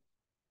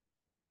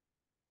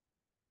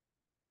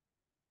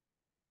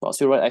 Well, I'll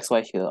still write x,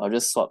 y here. I'll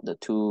just swap the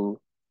two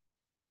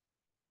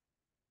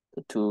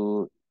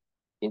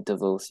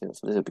intervals here.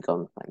 So this will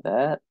become like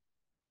that.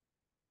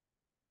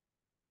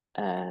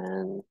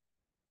 And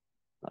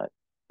like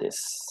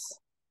this.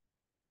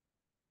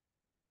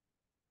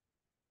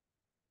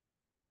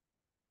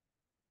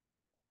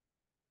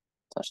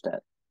 such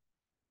that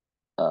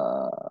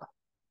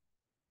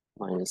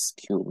minus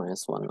q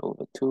minus 1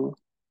 over 2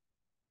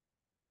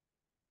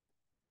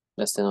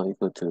 less than or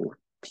equal to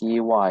py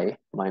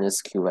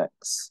minus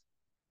qx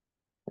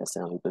less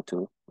than or equal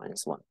to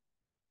minus 1.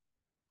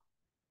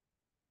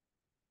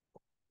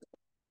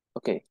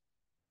 Okay.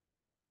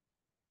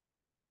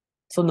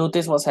 So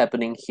notice what's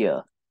happening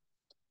here.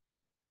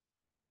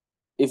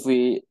 If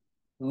we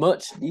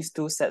merge these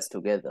two sets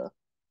together,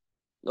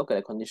 look at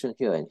the condition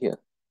here and here.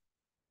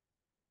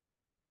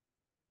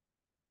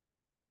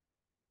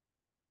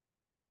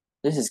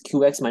 This is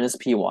qx minus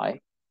py.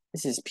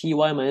 This is py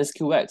minus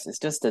qx. It's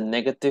just the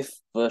negative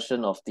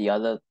version of the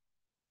other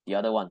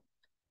one.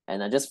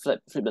 And I just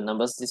flip the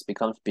numbers. This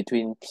becomes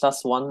between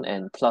plus 1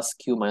 and plus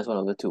q minus 1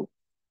 over 2.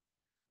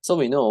 So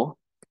we know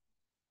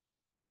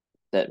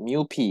that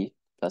mu p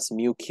plus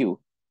mu q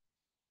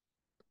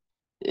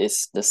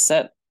is the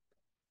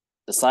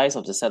size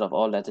of the set of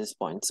all lattice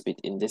points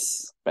in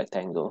this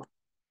rectangle.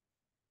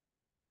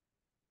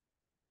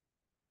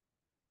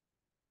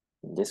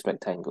 In this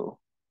rectangle.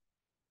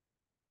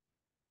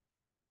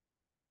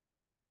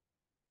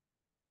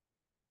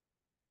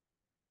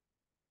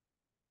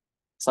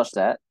 Such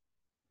that,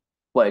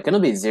 well, it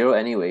cannot be 0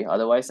 anyway,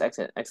 otherwise x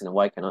and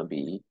y cannot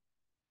be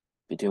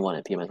between 1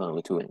 and p minus 1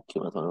 over 2 and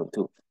q minus 1 over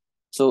 2.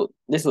 So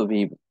this will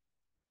be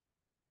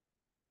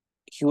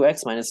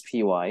qx minus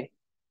py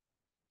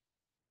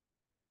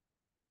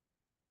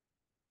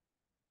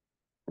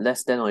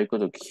less than or equal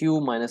to q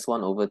minus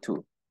 1 over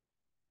 2.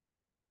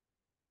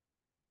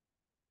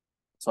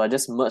 So I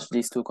just merge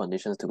these two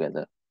conditions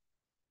together.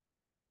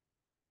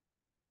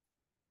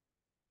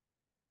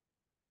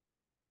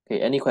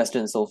 Okay, any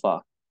questions so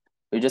far?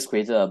 We just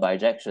created a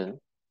bijection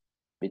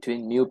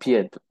between mu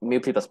p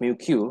plus mu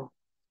q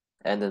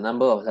and the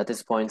number of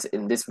lattice points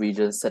in this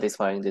region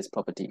satisfying this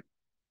property.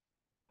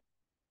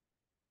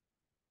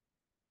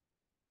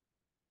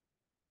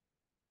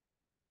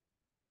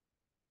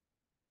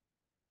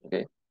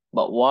 Okay,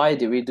 but why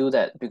did we do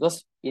that?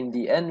 Because in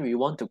the end, we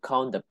want to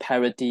count the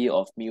parity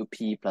of mu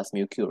p plus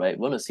mu q, right?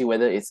 We want to see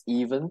whether it's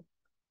even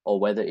or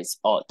whether it's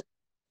odd.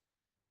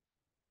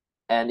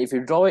 And if you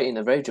draw it in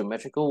a very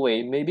geometrical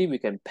way, maybe we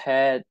can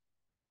pair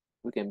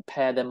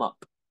them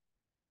up,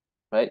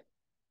 right?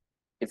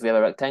 If we have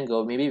a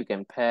rectangle, maybe we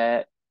can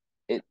pair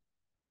it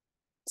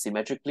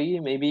symmetrically.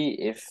 Maybe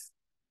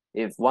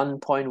if one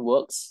point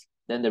works,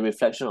 then the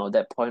reflection of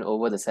that point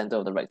over the center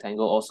of the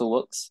rectangle also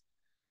works.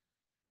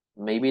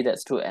 Maybe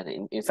that's true,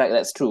 and in fact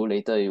that's true.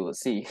 Later you will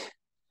see.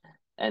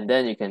 And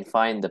then you can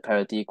find the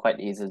parity quite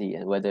easily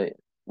and whether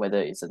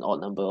it's an odd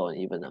number or an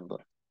even number.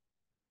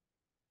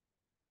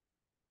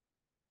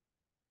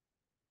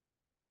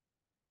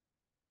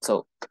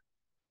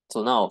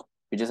 So now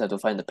we just have to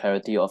find the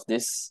parity of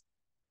this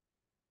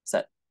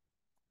set,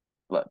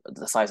 well,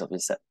 the size of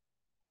this set.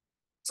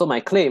 So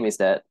my claim is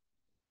that,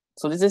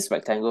 so this is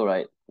rectangle,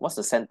 right? What's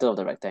the center of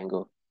the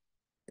rectangle?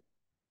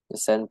 The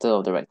center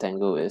of the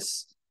rectangle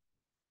is,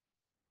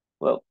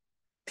 well,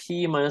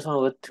 p minus 1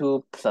 over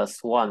 2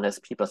 plus 1, that's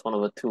p plus 1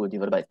 over 2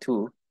 divided by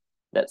 2.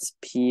 That's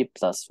p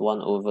plus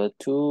 1 over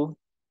 2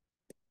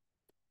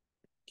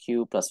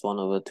 q plus 1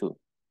 over 2.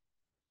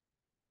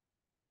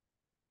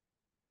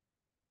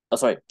 Oh,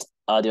 sorry,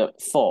 there are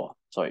 4.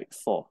 Sorry,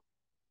 4.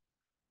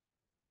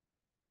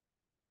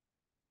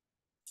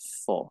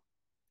 4.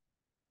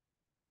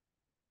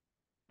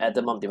 Add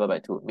them up, divide by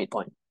 2,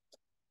 midpoint.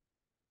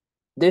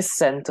 This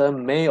center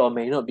may or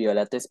may not be a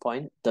lattice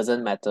point,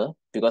 doesn't matter,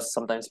 because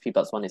sometimes p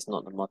plus 1 is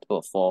not a multiple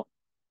of 4.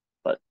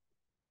 But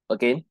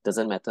again,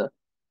 doesn't matter.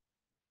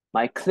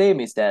 My claim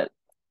is that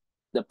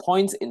the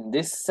points in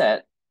this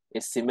set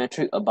is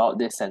symmetric about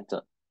this center.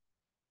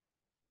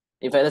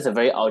 In fact, that's a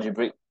very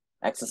algebraic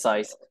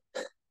exercise.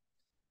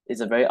 It's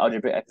a very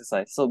algebraic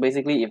exercise. So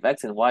basically, if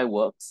x and y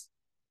works,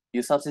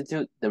 you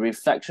substitute the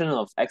reflection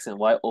of x and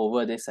y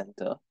over this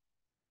center,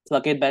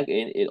 plug it back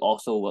in, it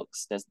also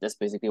works. That's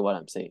basically what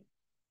I'm saying.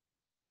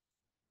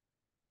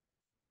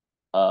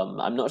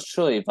 I'm not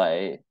sure if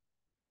I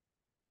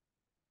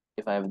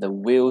have the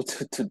will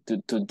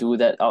to do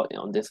that out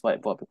on this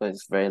whiteboard because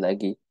it's very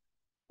laggy.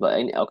 But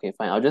okay,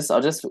 fine. I'll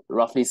just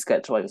roughly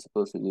sketch what you're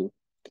supposed to do.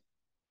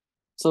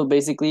 So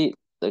basically,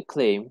 the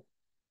claim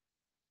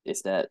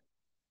is that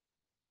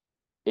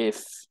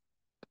if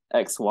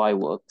xy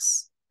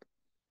works,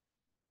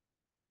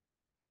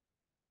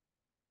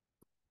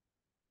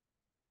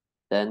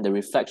 then the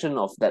reflection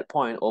of that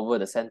point over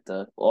the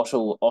center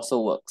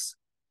also works.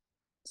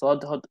 So how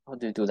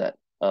do you do that?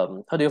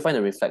 How do you find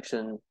the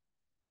reflection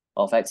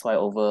of xy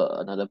over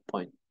another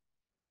point?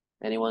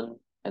 Anyone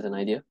has an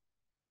idea?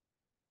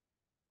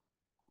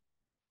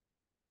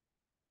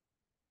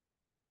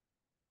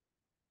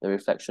 The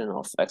reflection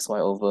of xy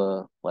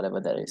over whatever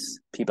that is,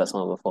 p plus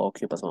 1 over 4,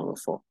 q plus 1 over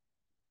 4.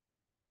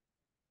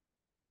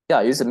 Yeah,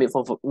 I use the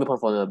midpoint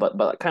formula,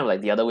 but kind of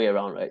like the other way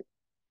around, right?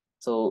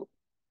 So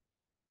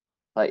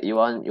like you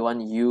want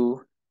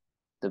u,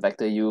 the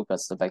vector u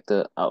plus the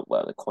vector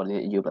well, the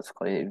coordinate u plus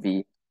coordinate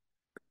v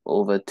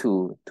over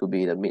 2 to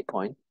be the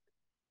midpoint,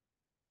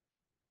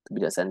 to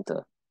be the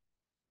center.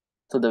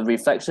 So the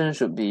reflection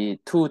should be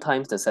 2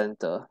 times the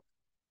center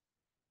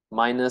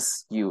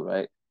minus u,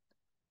 right?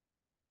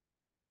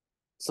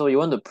 So you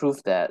want to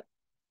prove that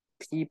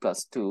p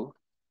plus 2,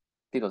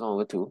 p plus 1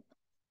 over 2,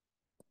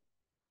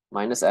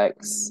 minus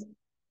x,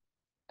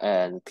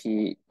 and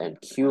p and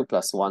q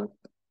plus 1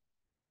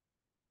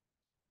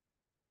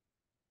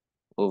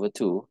 over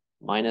 2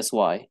 minus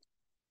y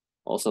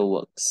also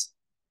works.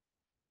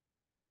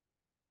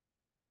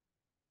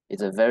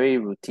 It's a very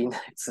routine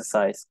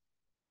exercise.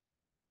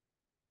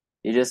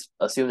 You just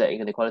assume that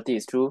inequality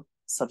is true,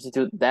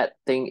 substitute that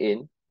thing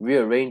in,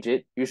 rearrange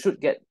it, you should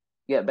get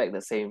back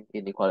the same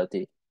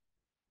inequality,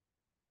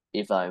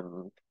 if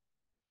I'm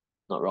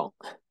not wrong.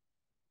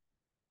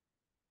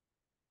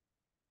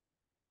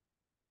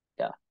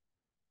 Yeah.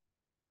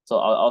 So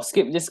I'll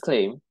skip this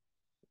claim.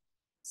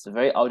 It's a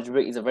very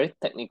algebraic, it's a very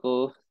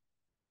technical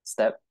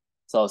step.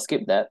 So I'll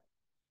skip that.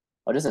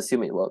 I'll just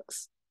assume it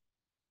works.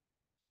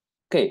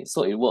 Okay,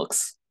 so it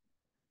works.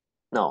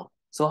 Now,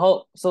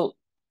 so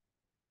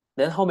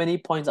then how many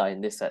points are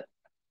in this set?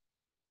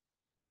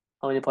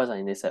 How many points are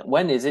in this set?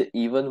 When is it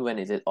even? When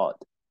is it odd?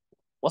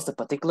 What's the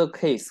particular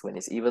case when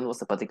it's even? What's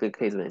the particular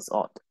case when it's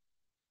odd?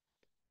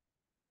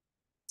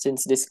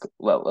 Since this,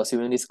 well,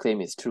 assuming this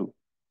claim is true.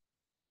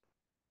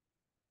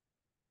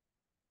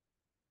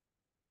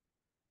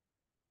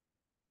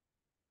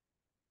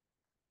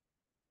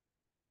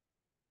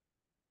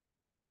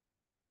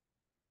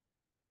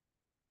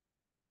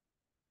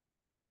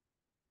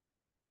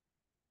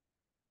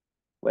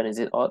 When is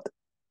it odd?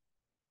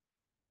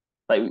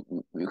 Like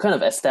we kind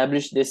of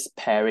established this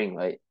pairing,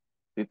 right?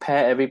 We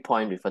pair every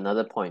point with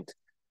another point.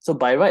 So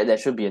by right, there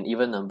should be an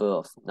even number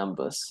of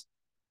numbers.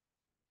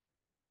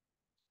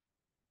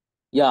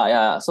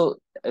 Yeah. So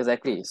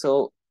exactly.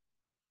 So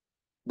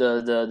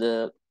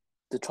the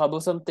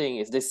troublesome thing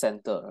is this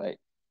center, right?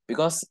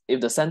 Because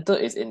if the center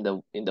is in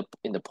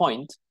the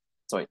point,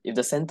 sorry, if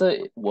the center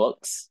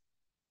works,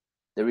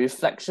 the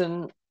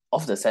reflection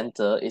of the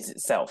center is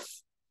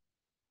itself.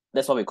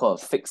 That's what we call a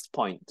fixed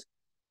point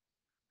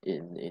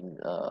in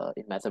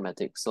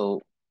mathematics.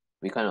 So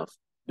we kind of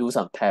do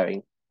some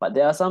pairing, but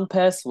there are some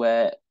pairs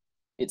where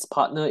its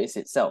partner is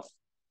itself.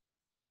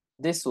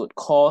 This would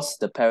cause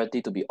the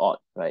parity to be odd,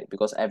 right?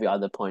 Because every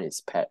other point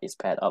is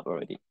paired up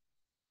already.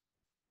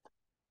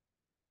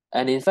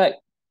 And in fact,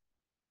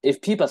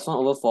 if p plus 1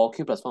 over 4,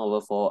 q plus 1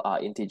 over 4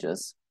 are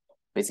integers,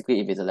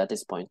 basically if it's a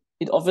lattice point,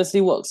 it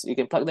obviously works. You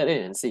can plug that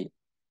in and see.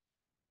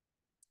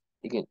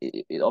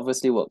 It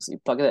obviously works. You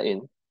plug that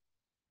in,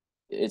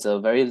 it's a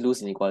very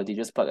loose inequality.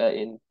 Just plug that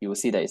in, you will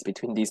see that it's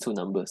between these two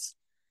numbers.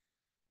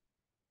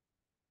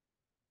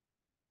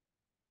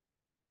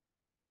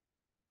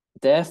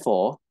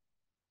 Therefore,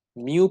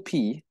 mu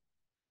p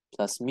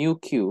plus mu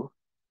q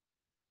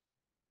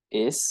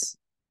is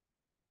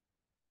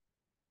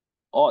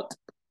odd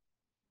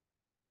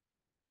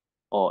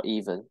or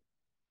even.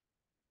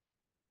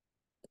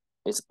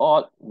 It's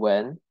odd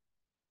when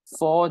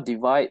 4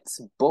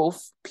 divides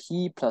both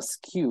p plus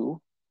q,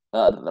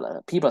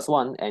 p plus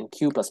 1 and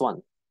q plus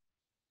 1.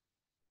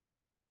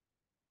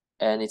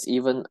 And it's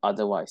even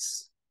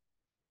otherwise.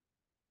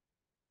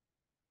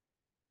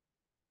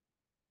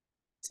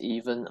 It's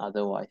even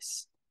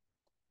otherwise.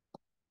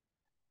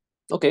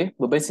 Okay,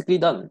 we're basically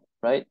done,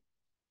 right?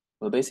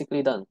 We're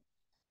basically done.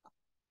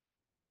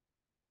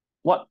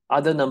 What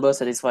other number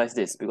satisfies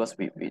this? Because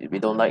we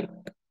don't like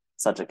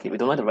such a case. We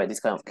don't like to write these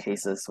kind of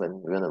cases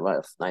when we're going to write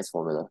a nice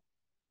formula.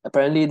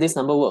 Apparently, this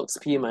number works.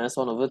 P minus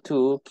 1 over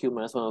 2, Q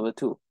minus 1 over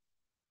 2.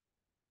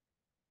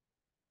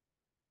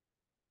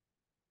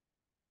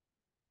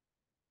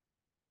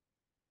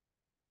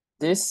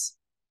 This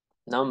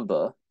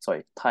number,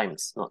 sorry,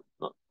 times, not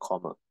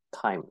comma,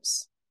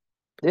 times.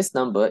 This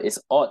number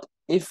is odd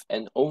if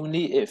and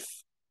only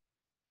if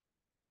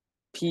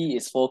P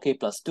is 4k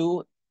plus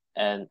 2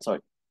 and, sorry,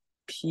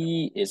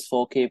 P is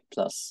 4k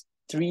plus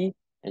 3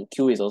 and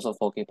Q is also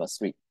 4k plus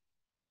 3.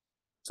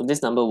 So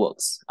this number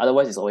works.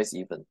 Otherwise, it's always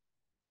even.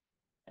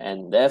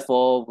 And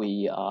therefore,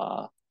 we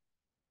are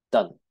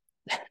done.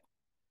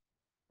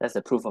 That's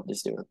the proof of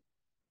this theorem.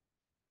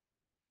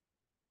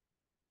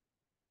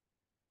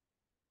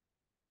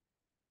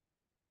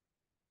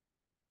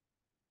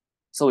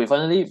 So we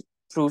finally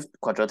proved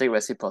quadratic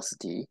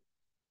reciprocity.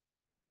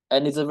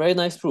 And it's a very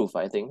nice proof,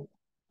 I think.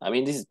 I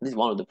mean, this is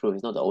one of the proofs,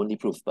 it's not the only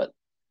proof, but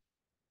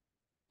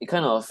it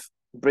kind of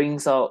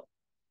brings out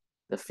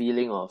the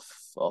feeling of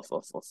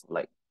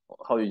like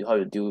how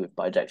you deal with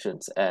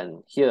bijections.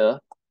 And here,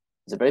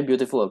 it's a very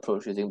beautiful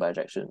approach using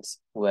bijections,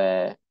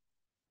 where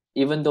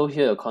even though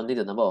here you're counting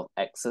the number of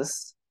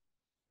x's,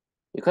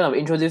 you kind of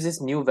introduce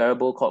this new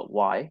variable called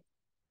y,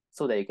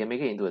 so that you can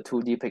make it into a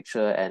 2D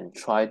picture and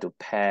try to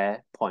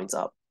pair points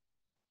up.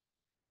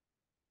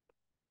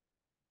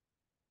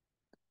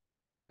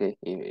 Okay,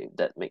 if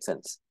that makes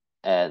sense.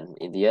 And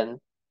in the end,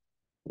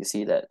 you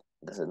see that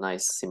there's a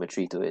nice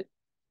symmetry to it.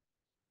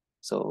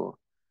 So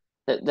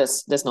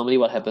that's normally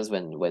what happens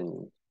when you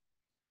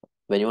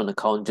want to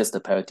count just the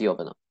parity of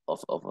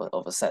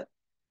a set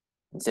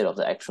instead of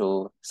the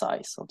actual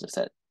size of the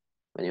set.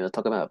 when you're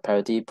talking about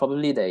parity,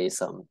 probably there is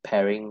some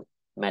pairing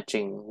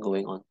matching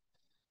going on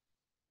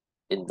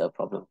in the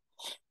problem.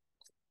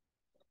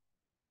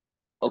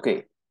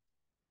 Okay,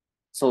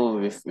 so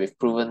we've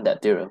proven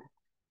that theorem,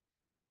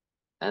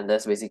 and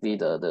that's basically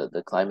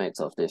the climax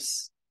of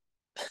this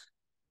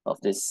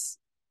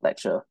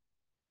lecture.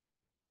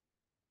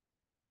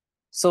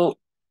 So,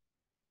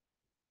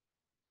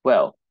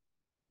 well,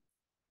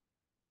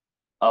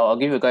 I'll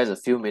give you guys a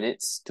few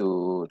minutes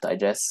to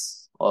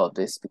digest all of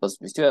this because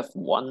we still have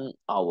 1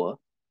 hour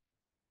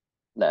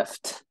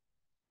left.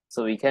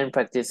 So we can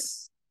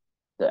practice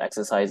the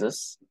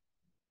exercises.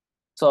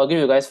 So I'll give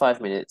you guys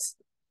 5 minutes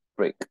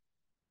break.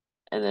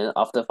 And then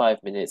after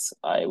 5 minutes,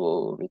 I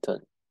will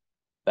return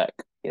back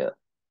here.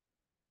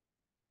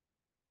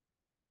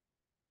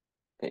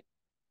 Okay.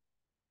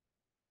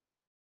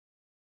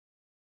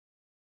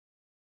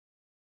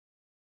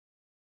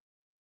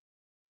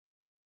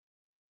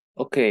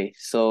 Okay,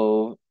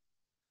 so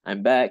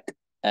I'm back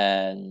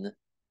and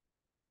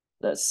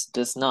let's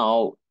just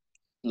now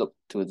look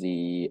to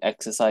the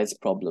exercise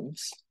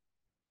problems.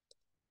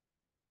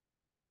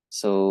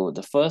 So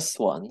the first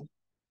one,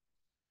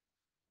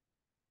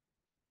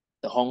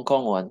 the Hong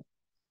Kong one,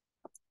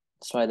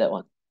 let's try that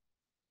one.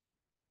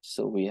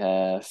 So we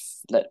have,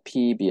 let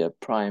P be a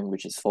prime,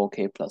 which is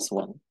 4k plus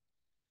 1.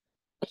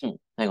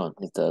 Hang on,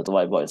 the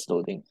whiteboard is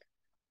loading.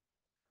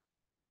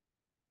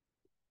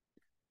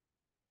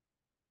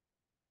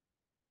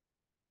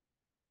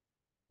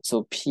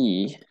 So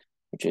P,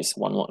 which is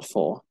 1 mod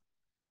 4,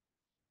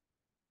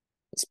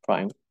 is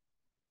prime.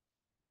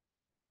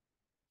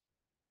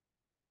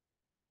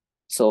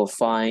 So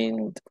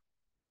find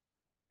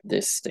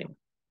this thing.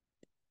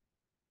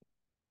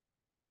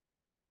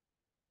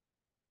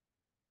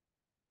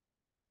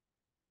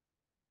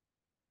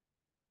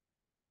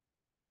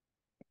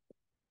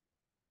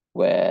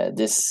 Where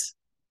this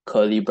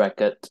curly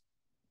bracket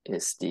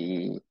is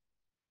the,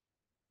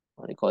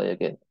 what do you call it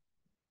again?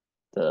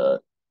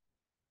 The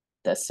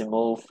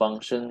decimal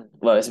function.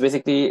 Well, it's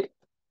basically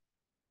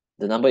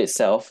the number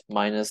itself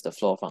minus the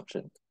floor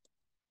function.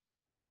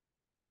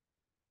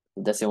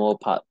 The decimal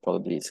part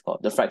probably is called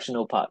the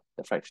fractional part.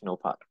 The fractional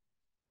part.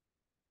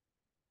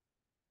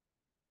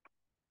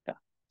 Yeah.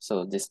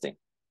 So this thing.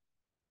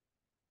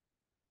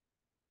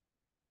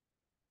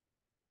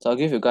 So I'll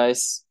give you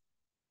guys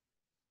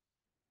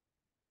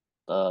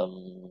how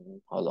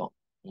long?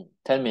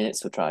 10 minutes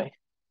to try.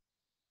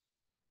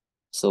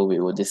 So we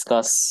will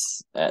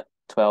discuss at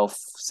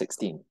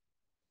 12:16.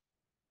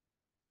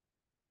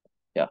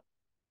 Yeah.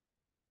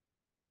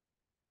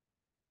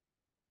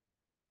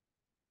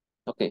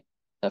 Okay.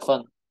 Have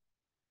fun.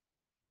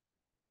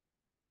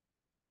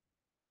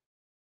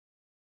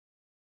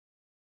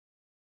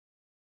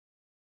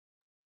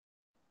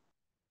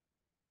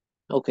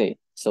 Okay.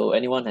 So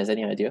anyone has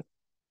any idea?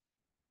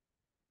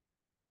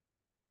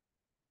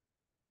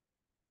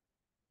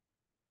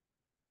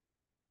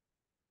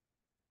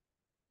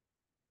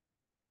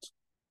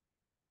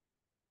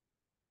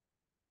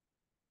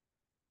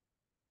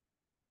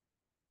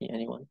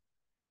 Anyone?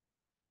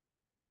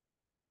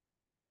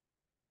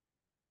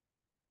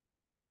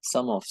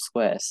 Sum of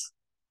squares.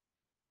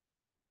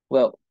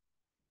 Well,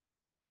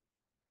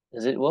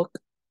 does it work?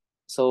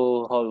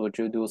 So how would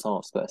you do sum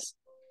of squares?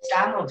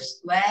 Sum of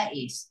square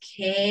is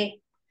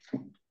k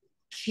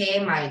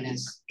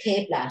minus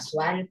k plus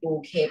 1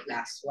 to k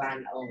plus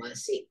 1 over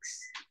 6.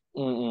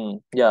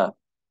 Yeah.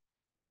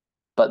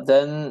 But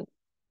then,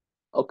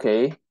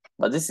 okay,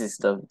 but this is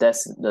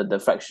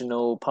the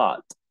fractional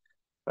part,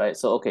 right?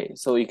 So okay,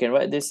 so you can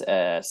write this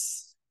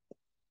as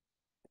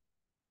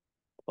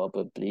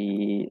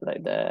probably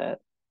like that.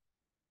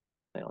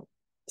 Hang on,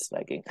 it's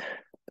lagging.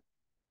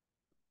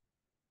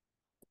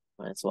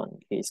 Minus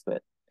 1k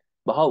squared.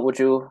 But how would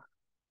you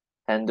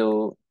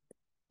handle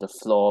the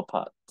floor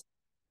part?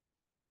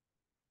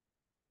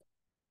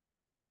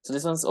 So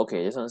this one's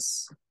okay, this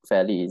one's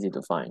fairly easy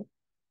to find.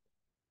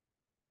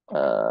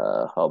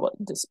 How about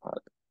this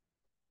part?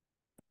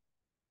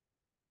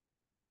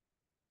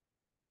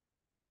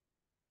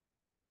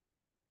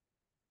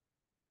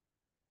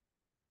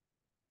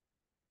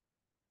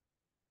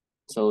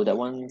 So that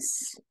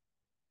one's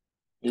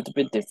a little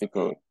bit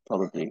difficult,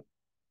 probably,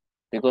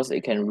 because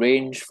it can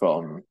range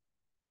from,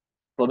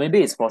 well, maybe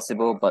it's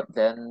possible, but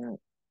then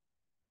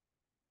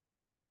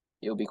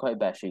it'll be quite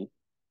bashy.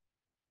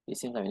 It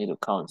seems like we need to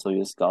count, so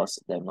use Gauss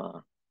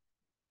lemma.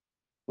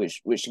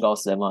 Which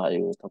Gauss lemma are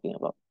you talking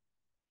about?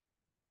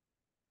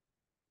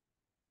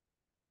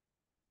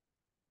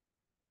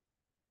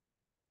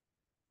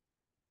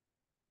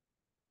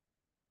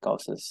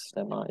 Gauss's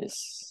lemma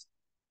is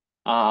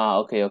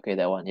okay,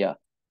 that one, yeah.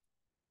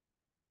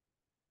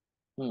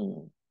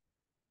 Hmm.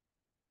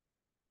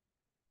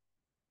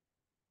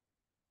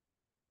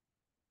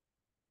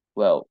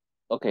 Well,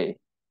 okay.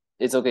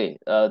 It's okay.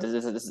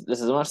 This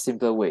is a much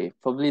simpler way.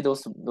 Probably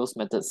those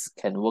methods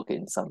can work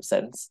in some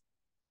sense.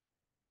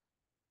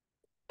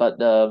 But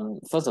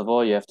first of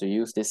all, you have to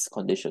use this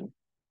condition.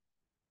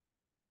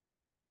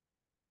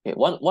 Okay,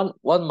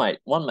 one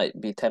might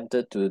be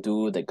tempted to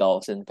do the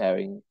Gaussian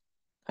pairing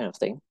kind of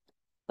thing.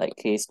 like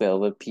k squared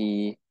over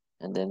p,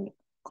 and then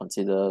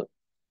consider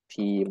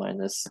p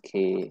minus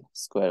k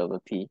squared over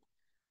p.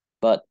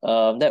 But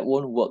that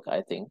won't work,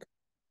 I think,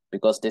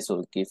 because this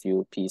will give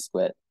you p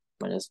squared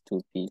minus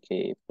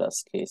 2pk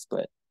plus k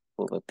squared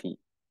over p,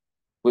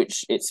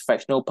 which its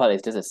fractional part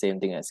is just the same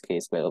thing as k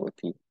squared over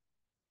p.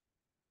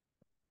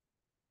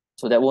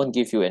 So that won't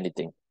give you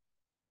anything.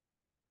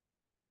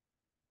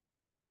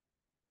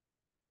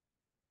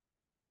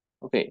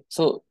 Okay,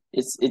 so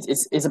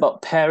it's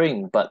about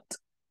pairing, but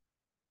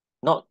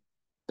not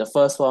the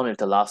first one with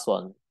the last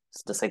one.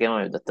 It's the second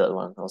one with the third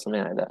one, or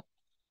something like that.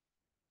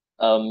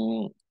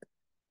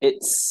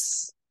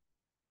 It's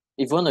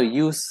if you want to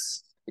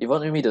use if you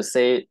want me to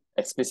say it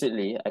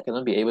explicitly, I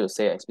cannot be able to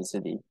say it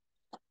explicitly.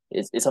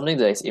 It's something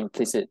that is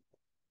implicit.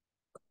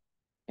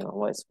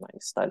 Why is my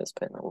stylus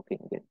pen not working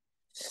again?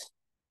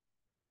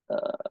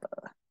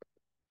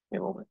 Wait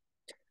a moment.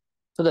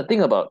 So the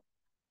thing about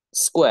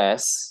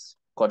squares,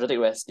 quadratic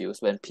residues,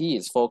 when p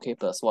is 4k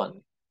plus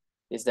 1,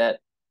 is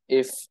that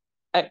if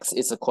x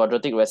is a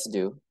quadratic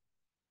residue,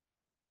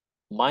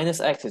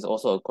 minus x is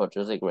also a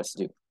quadratic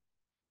residue.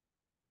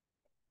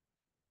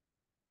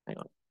 Hang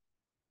on.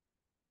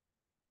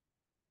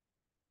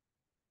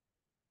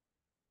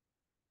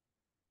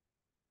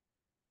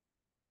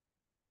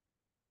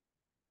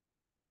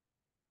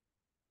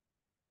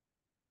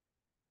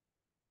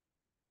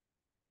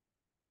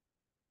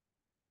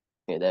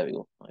 Okay, there we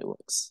go. It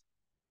works.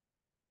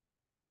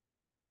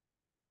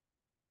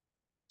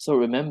 So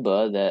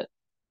remember that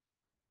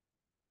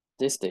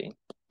this thing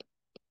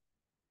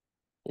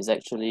is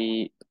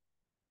actually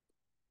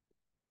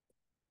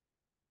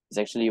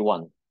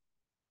 1,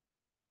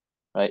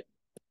 right?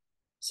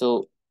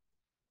 So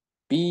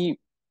BP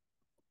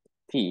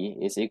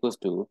is equals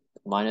to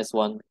minus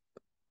 1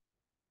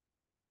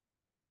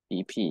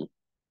 BP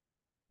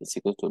is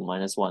equal to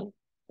minus 1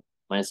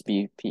 minus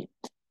BP.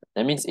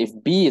 That means if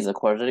B is a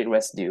quadratic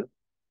residue,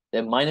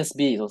 then minus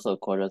B is also a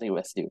quadratic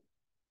residue.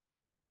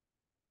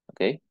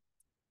 Okay?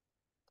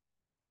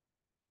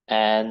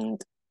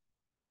 And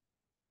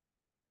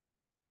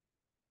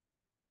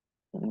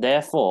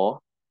therefore,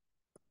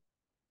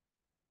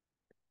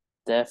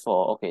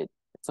 okay,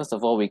 first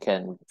of all, we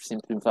can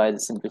simplify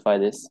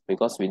this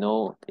because we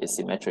know it's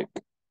symmetric.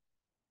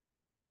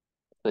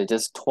 So it's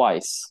just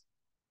twice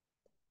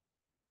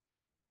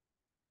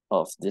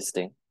of this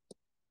thing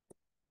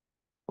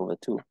over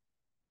 2.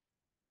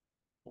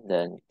 And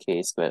then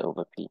k squared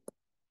over p.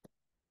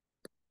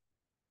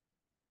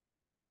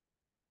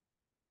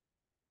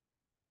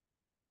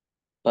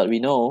 But we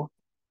know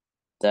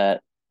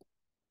that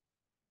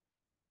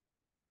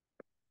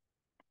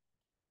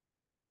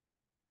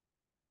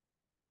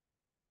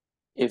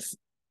if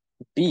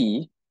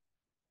b,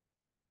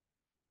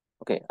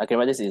 okay, I can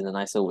write this in a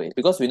nicer way.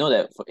 Because we know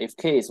that if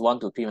k is 1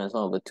 to p minus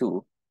 1 over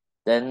 2,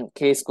 then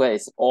k squared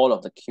is all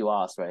of the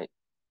QRs, right?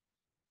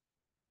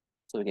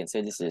 So we can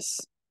say this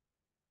is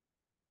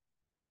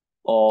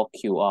all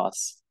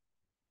QRs.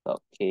 So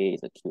k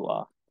is a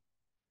QR.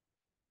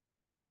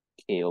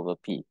 K over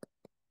p.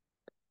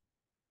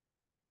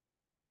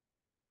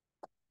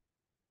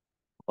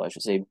 Or I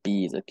should say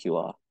b is a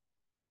QR.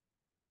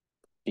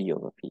 B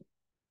over p.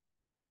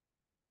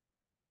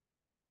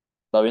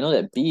 But we know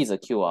that b is a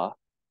QR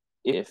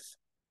if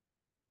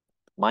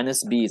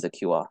minus b is a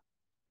QR.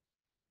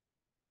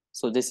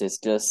 So this is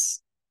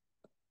just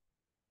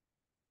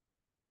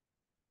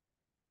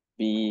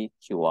b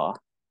QR.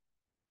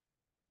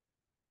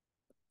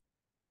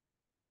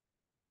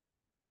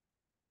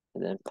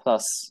 And then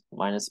plus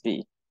minus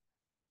b,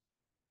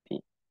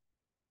 p.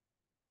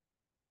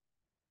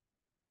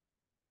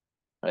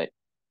 Right?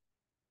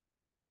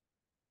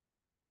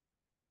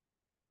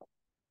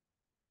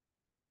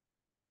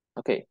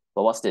 Okay,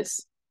 but what's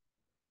this?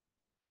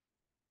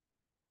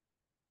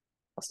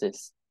 What's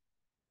this?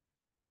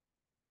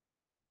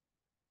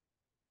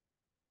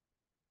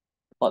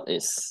 What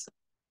is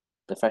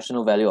the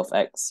fractional value of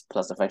x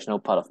plus the fractional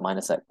part of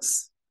minus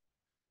x?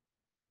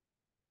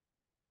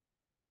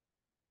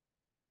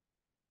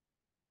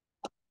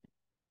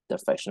 The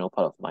fractional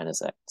part of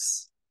minus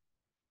x.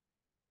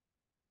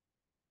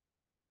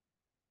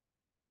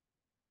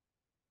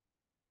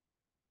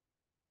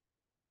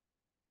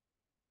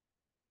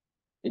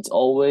 It's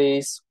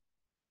always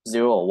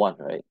 0 or 1,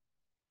 right?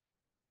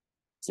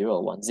 0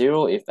 or 1.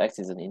 0 if x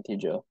is an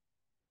integer.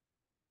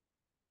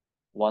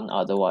 1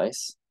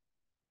 otherwise.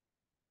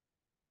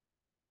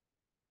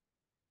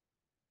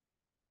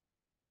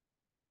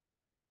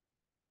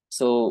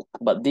 So,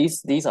 but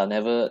these are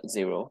never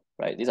 0,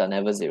 right? These are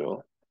never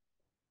 0.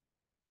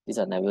 These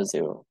are never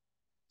 0.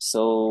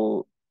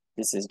 So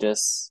this is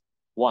just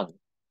 1.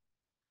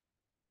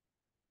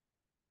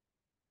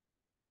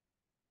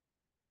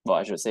 Well,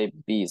 I should say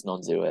b is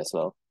non-zero as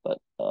well, but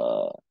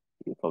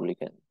you probably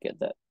can get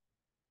that.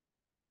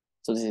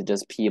 So this is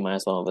just p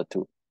minus 1 over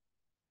 2.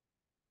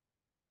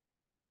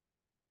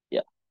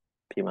 Yeah,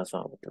 p minus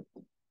 1 over 2.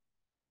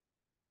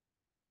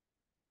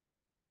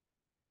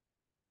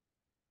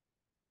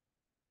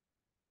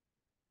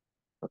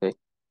 Okay.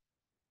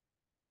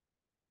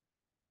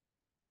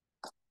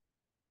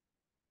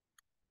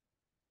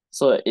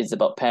 So it's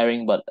about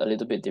pairing, but a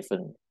little bit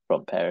different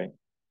from pairing.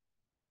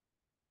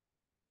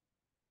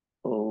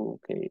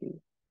 Okay.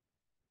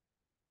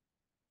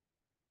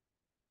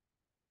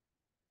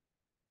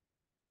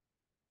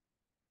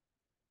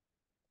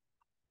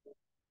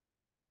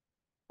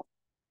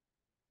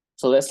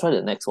 So let's try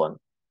the next one.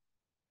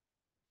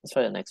 Let's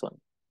try the next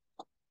one.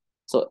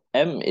 So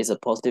m is a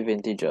positive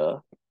integer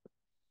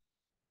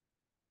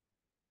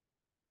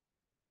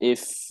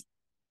if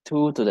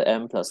 2 to the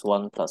m plus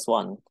 1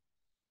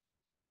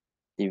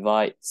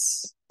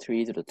 divides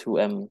 3 to the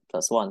 2m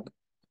plus 1,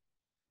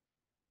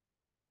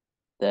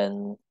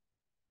 then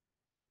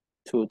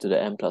 2 to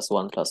the m plus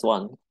 1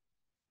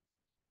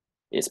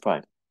 is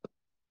prime.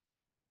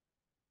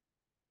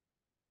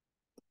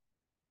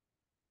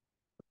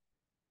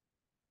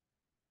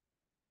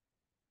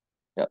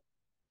 Yep.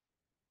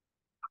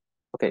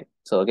 Okay,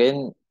 so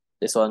again,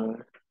 this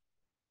one,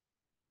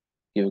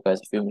 give you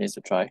guys a few minutes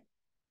to try.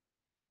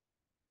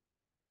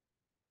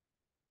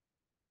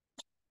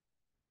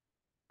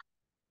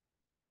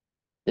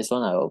 This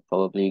one I will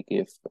probably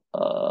give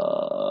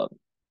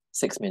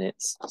 6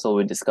 minutes. So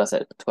we'll discuss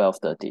at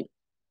 12:30.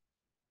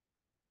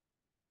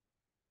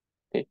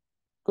 Okay,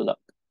 good luck.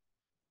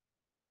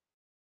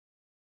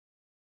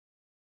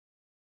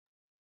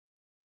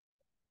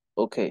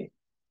 Okay,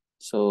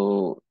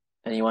 so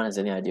anyone has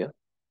any idea?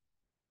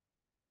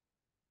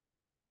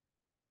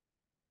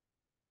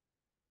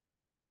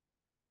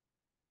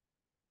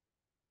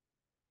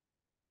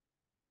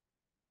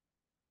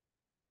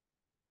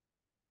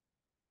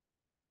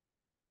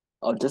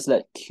 I'll just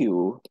let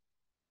Q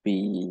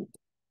be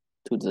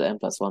 2 to the n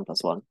plus 1,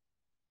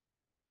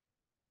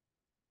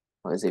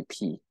 or is it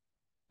P?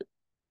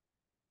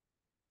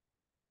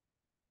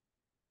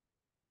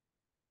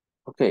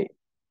 Okay,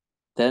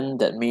 then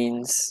that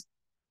means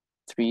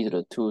 3 to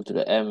the 2 to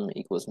the m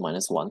equals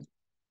 -1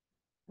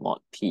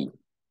 mod P,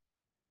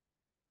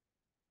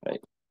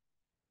 right?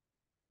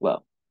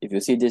 Well, if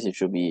you see this, you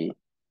should be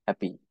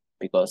happy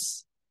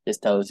because this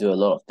tells you a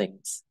lot of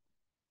things,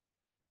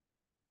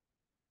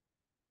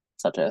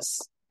 such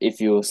as if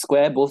you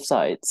square both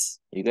sides,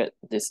 you get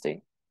this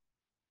thing,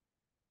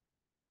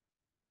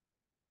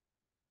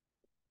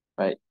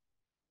 right?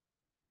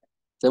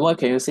 Then what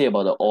can you say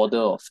about the order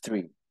of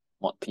 3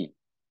 mod P?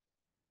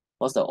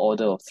 What's the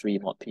order of 3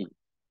 mod P?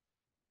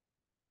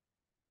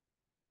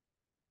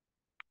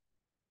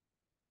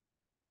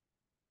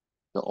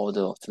 The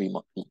order of 3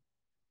 mod P.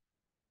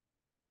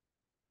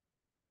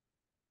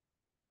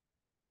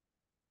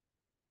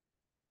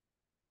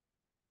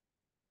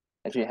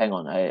 Actually, hang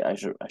on, I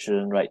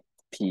shouldn't write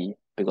P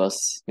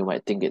because you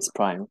might think it's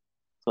prime.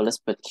 So let's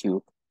put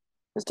Q.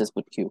 Let's just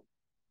put Q.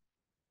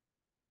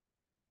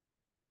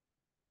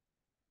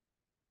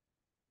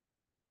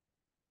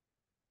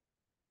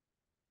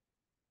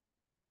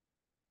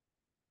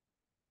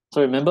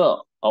 So remember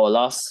our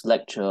last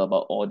lecture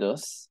about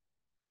orders?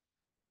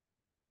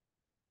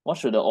 What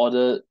should the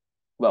order,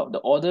 well, the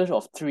order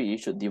of 3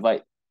 should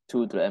divide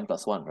 2 to the n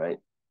plus 1, right?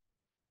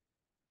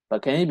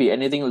 But can it be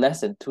anything less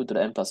than 2 to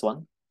the n plus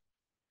 1?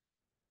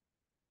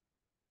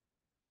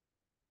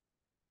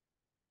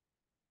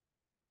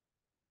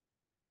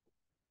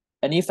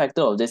 Any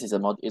factor of this is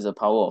a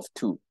power of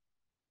 2.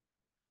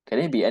 Can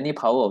it be any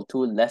power of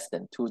 2 less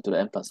than 2 to the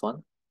n plus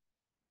 1?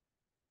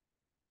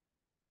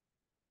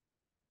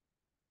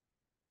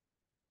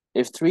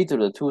 If 3 to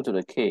the 2 to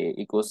the k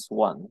equals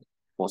 1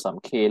 for some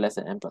k less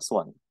than n plus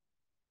 1,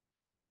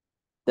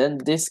 then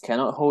this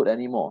cannot hold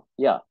anymore.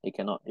 Yeah, it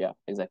cannot. Yeah,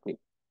 exactly.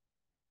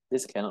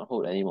 This cannot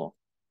hold anymore.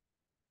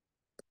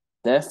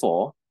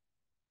 Therefore,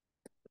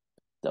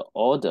 the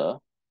order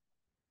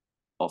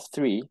of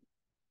 3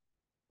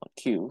 or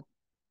Q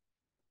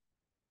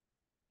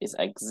is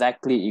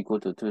exactly equal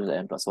to 2 to the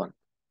n plus 1.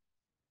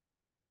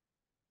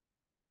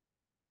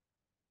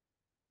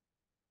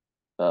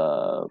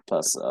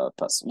 Plus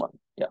 1.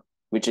 Yeah.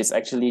 Which is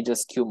actually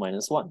just Q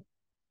minus 1.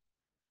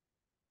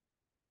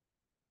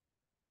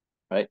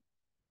 Right?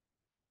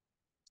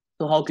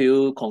 So how can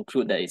you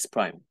conclude that it's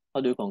prime?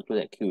 How do you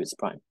conclude that Q is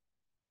prime?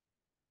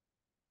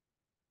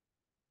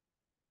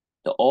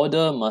 The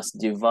order must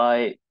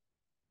divide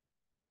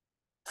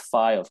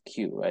phi of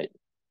Q, right?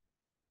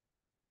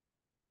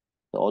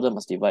 The order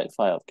must divide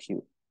phi of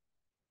Q.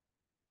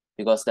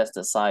 Because that's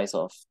the size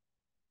of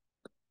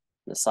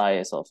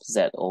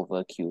Z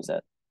over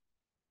QZ.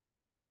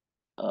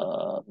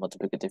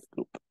 Multiplicative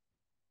group.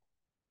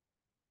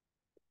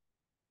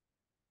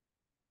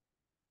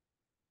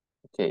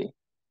 Okay.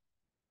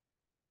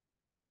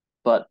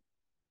 But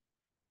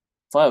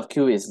phi of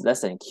Q is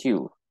less than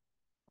Q,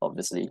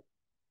 obviously,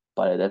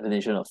 by the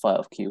definition of phi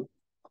of Q.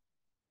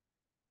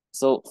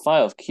 So phi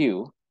of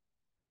Q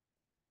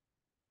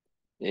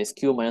is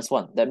Q minus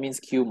 1. That means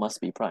Q must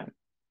be prime.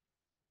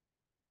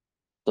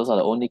 Those are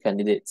the only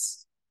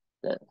candidates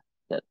that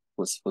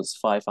whose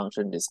phi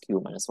function is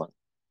Q minus 1.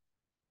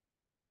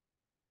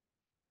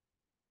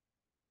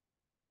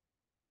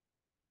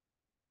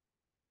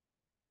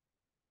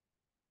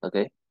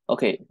 Okay.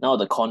 Okay, now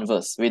the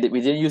converse. We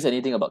didn't use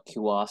anything about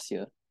QRs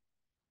here.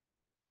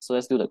 So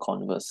let's do the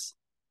converse.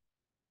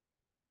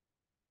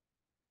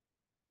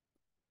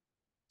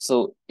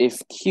 So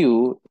if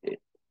Q,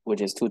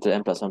 which is 2 to the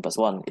n plus 1 plus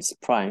 1, is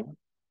prime,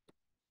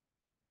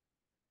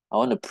 I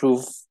want to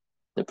prove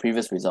the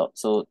previous result.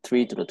 So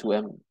 3 to the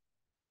 2m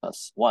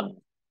plus 1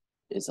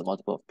 is a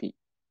multiple of P.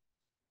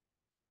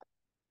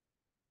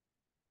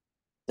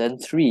 Then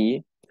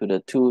 3 to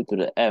the 2 to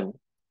the m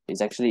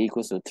is actually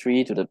equals to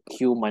 3 to the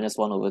Q minus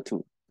 1 over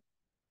 2.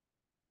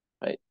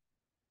 Right?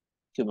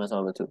 Q minus 1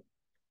 over 2.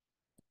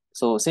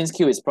 So since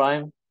Q is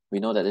prime, we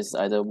know that this is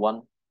either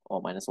 1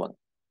 or minus 1.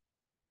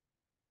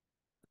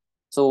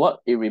 So what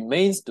it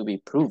remains to be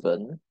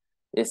proven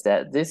is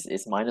that this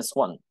is minus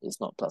 1,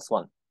 it's not plus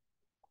 1.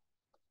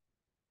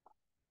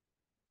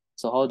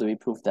 So how do we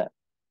prove that?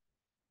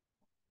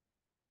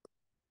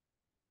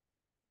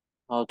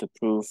 How to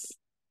prove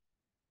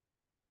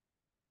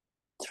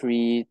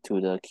 3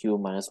 to the Q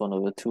minus 1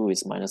 over 2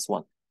 is minus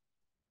 1?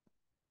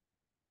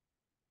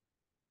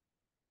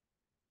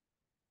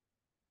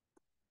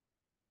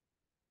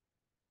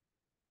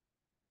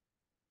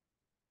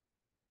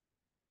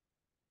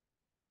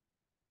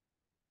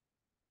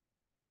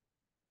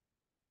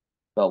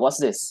 But what's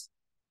this?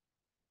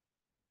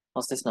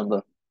 What's this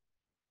number?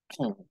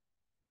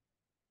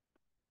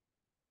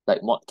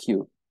 Like mod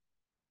Q.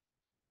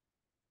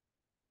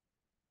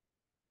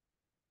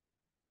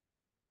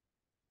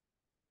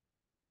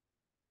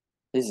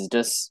 This is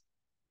just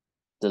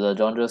the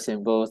Legendre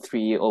symbol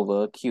 3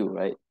 over Q,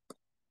 right?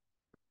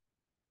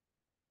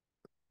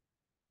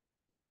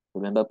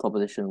 Remember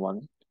proposition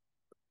 1?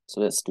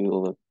 So that's 3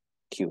 over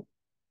Q.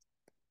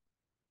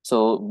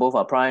 So both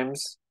are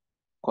primes,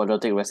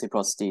 quadratic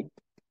reciprocity.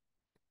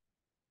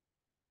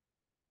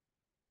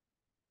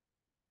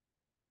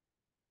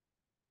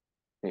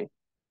 Okay.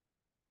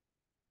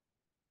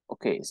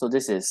 Okay, so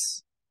this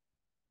is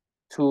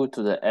 2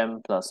 to the m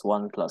plus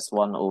 1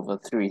 over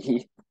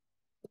 3.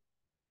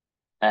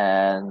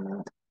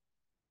 And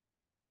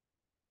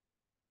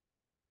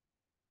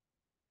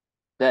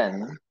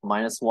then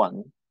minus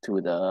 1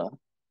 to the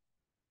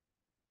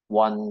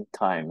 1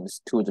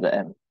 times 2 to the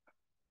m.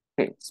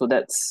 Okay, so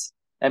that's,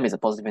 m is a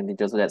positive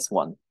integer, so that's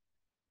 1.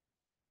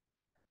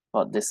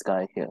 About this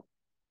guy here.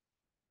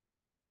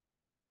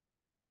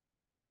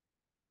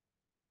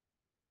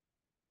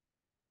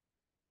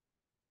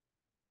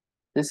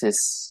 This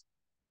is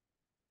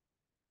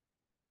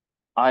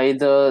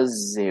either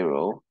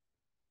 0.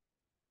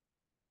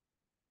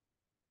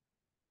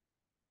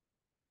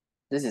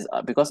 This is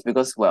because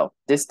well,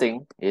 this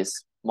thing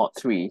is mod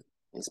 3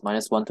 is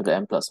minus 1 to the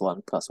m plus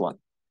 1 plus 1,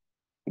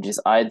 which is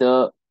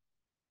either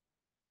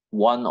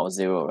 1 or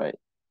 0, right?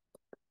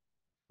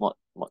 Mod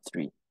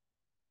 3.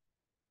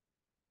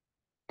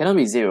 Cannot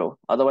be 0,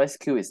 otherwise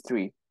Q is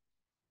 3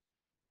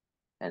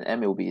 and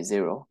m will be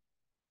 0.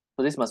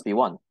 So this must be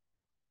 1.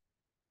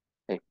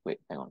 Hey, wait,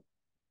 hang on.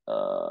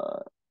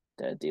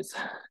 Did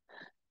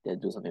I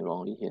do something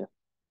wrongly here?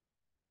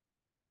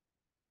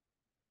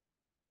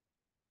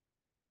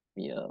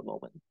 Give me a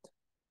moment.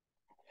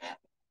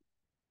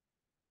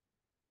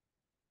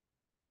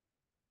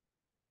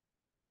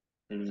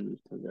 To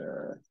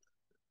the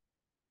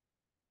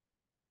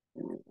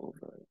 2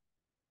 over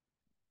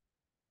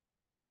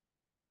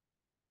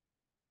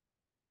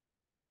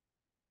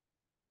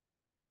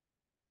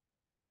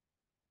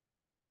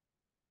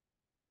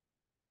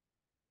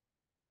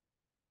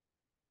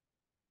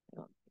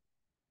hang on,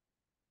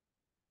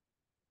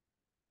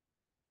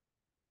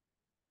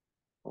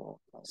 4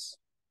 plus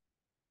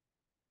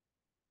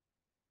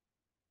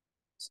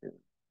 0.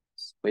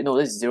 Wait, no,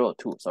 this is 0 or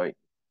 2, sorry.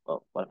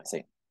 Oh, what am I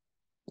saying?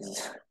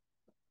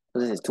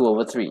 This is 2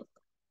 over 3.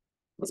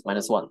 It's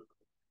minus 1.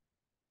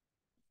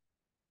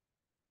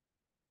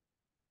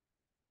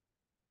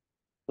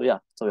 So yeah,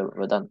 so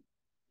we're done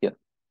here.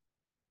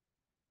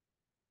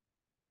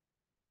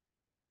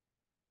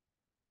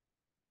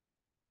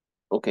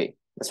 Okay,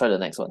 let's try the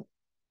next one.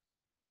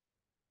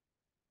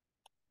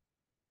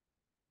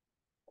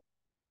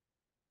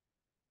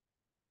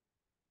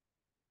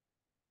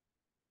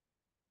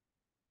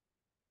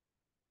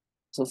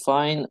 So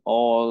find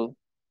all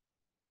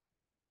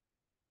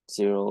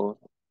 0,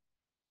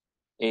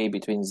 a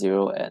between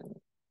 0 and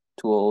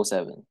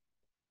 2007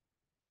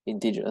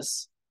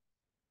 integers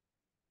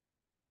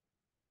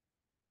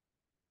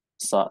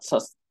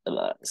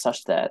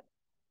such that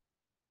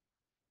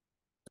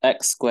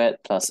x squared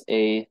plus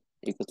a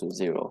equal to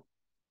 0,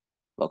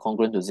 but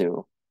congruent to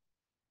 0,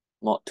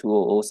 mod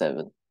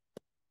 2007.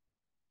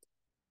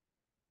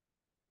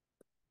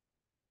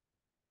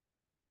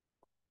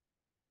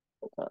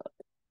 Uh,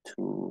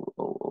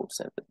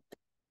 2007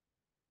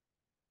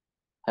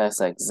 has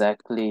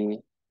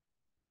exactly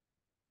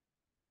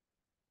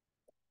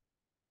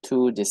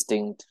 2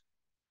 distinct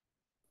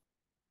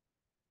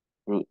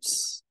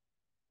roots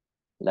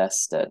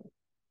less than.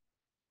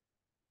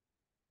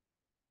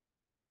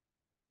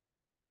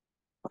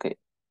 Okay,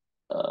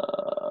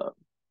 I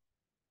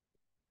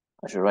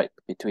should write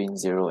between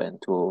 0 and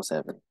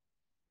 2007.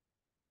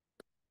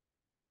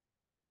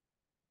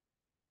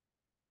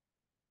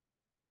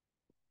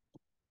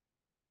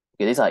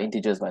 Okay, these are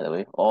integers, by the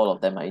way. All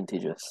of them are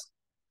integers.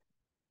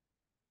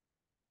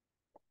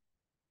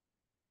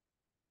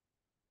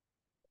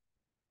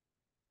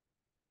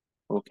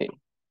 Okay.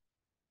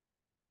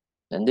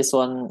 And this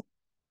one,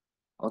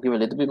 I'll give a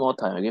little bit more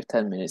time. I'll give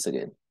 10 minutes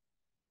again.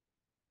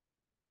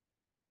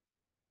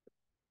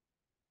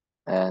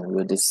 And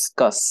we'll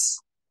discuss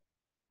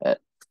at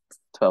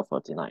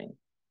 12:49.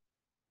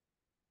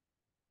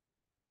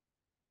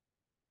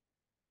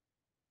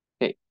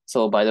 Okay,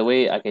 so by the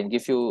way, I can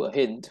give you a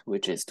hint,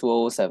 which is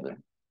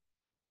 207.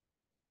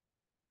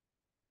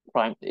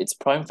 Its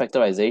prime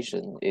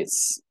factorization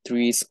is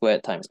 3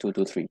 squared times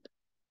 223.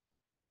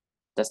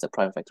 That's the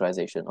prime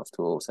factorization of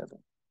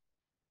 207.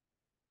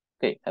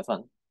 Okay, have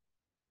fun.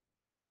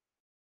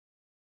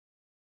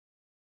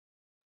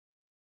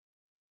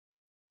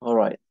 All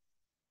right.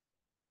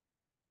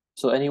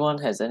 So anyone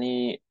has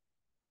any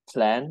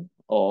plan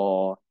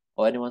or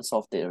anyone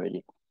solved it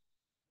already?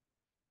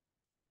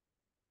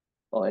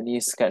 Or any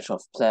sketch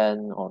of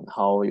plan on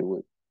how you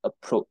would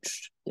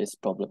approach this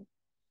problem?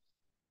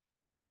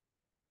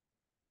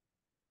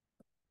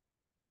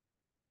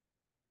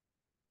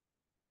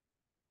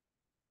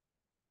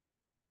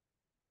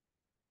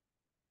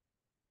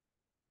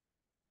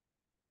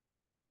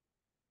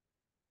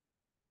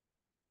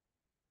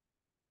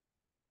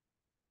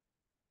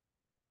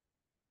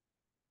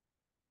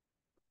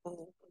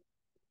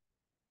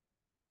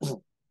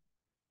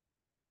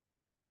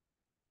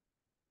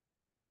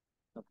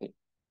 Okay.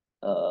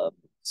 Oh,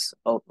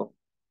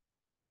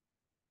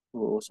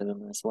 207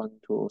 minus 1,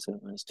 207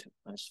 minus 2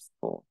 minus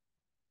 4.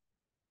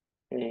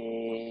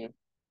 Eh,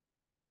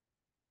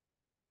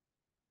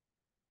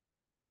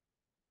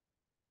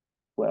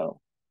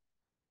 well,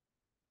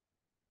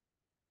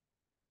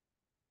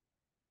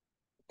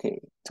 okay.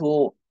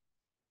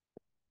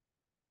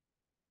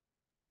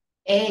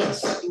 A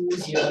is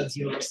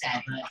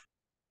 2007.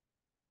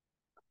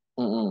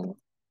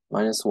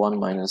 Minus 1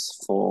 minus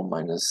 4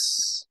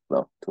 minus,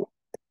 well, 2.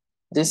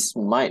 This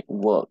might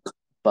work,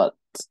 but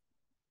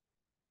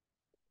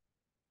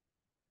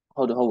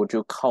how would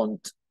you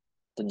count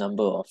the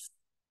number of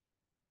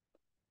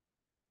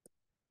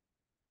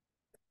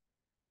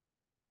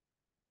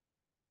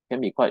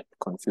can be quite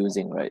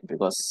confusing, right?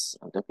 Because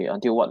okay,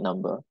 until what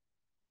number?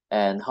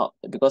 And how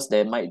because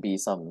there might be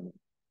some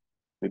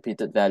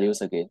repeated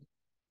values again.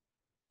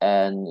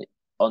 And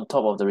on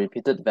top of the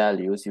repeated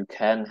values, you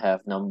can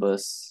have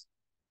numbers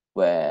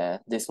where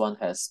this one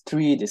has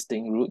 3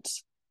 distinct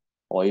roots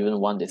or even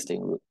 1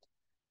 distinct root.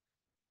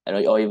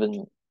 Or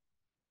even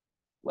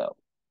well,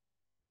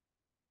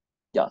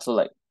 yeah, so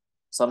like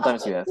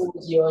sometimes you have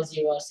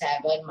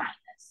 2007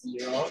 minus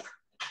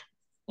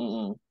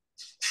 0.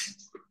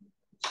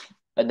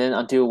 And then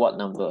until what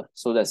number?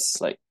 So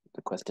that's like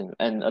the question.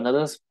 And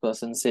another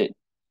person said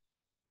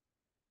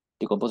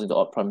decompose into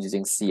odd primes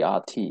using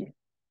CRT.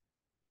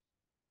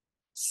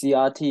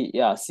 CRT,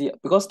 yeah,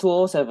 because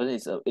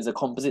 207 is a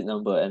composite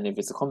number, and if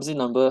it's a composite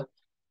number,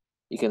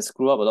 you can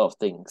screw up a lot of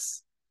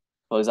things.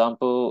 For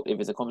example, if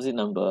it's a composite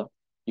number,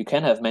 you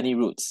can have many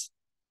roots.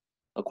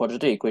 A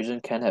quadratic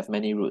equation can have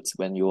many roots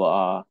when you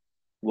are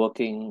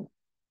working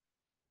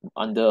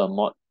under a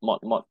mod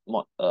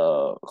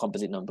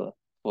composite number.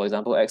 For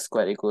example, x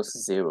squared equals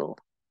 0.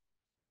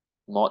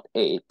 Mod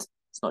 8.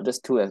 It's not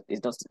just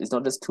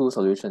two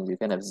solutions. You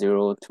can have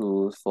 0,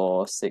 2,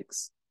 4,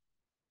 6.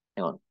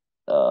 Hang on.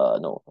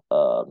 No.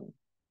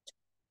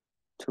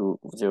 2,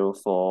 0,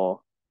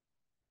 4.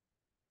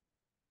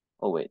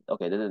 Oh wait,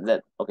 okay,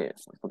 okay,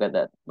 forget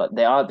that. But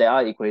there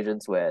are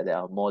equations where there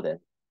are more than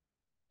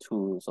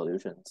 2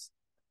 solutions.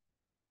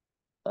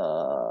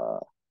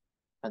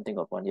 Can't think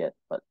of one yet,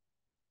 but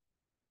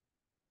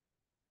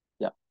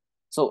yeah.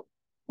 So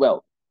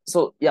well,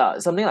 so yeah,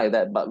 something like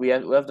that. But we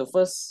have to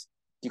first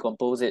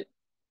decompose it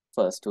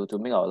first to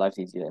make our life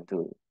easier and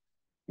to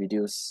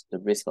reduce the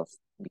risk of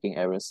making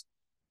errors.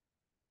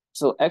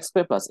 So x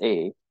squared plus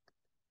a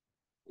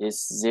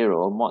is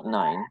 0 mod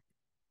 9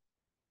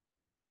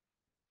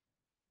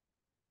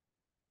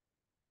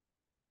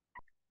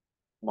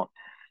 mod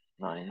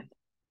 9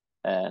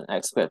 and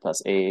x squared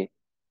plus a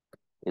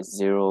is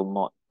 0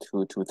 mod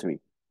 223.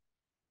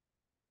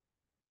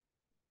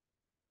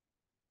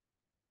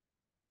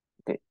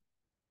 Okay.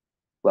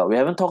 Well, we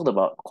haven't talked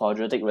about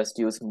quadratic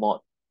residues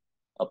mod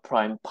a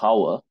prime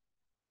power,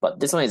 but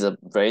this one is a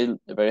very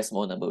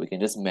small number. We can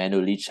just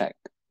manually check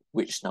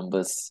which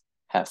numbers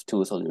have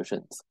 2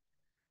 solutions.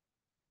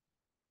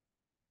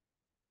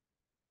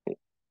 Okay.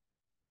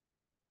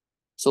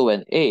 So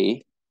when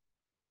a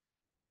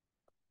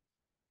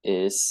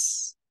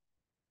is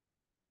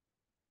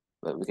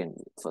well, we can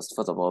first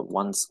of all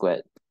 1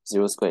 squared,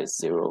 0 squared is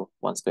 0,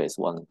 1 squared is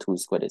 1, 2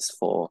 squared is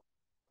 4,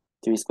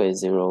 3 squared is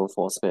 0,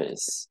 4 squared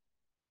is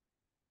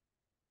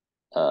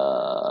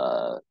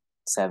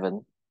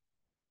 7,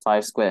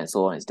 5 squared and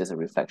so on is just a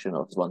reflection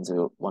of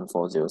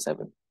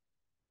 1407.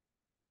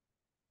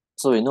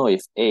 So we know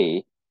if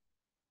A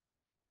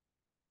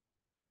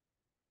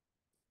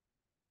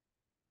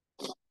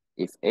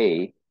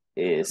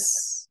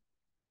is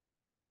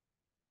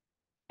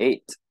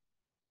 8,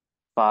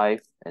 5,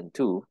 and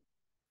 2,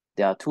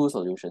 there are 2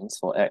 solutions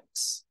for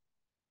x.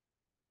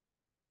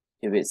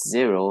 If it's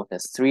 0,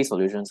 there's 3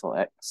 solutions for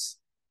x.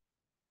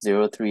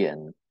 0, 3,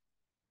 and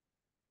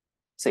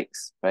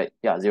 6, right?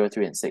 Yeah, 0,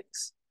 3, and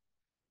 6.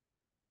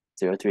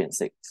 0, 3, and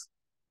 6.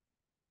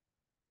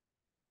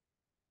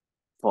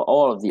 For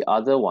all of the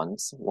other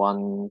ones,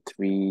 1,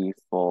 3,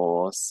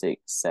 4,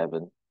 6,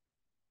 7,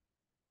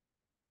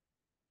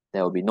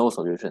 there will be no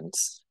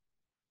solutions.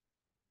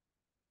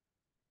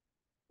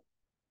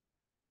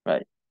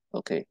 Right.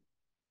 Okay.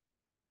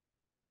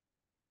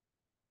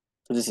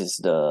 So this is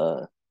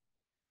the,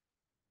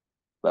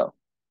 well,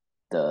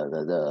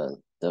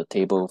 the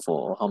table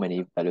for how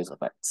many values of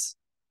x.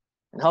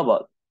 And how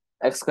about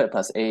x squared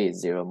plus a is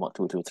 0 mod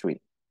 2, 2, 3?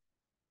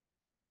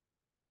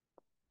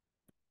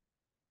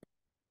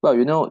 Well,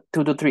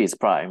 2, 2, 3 is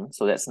prime,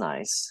 so that's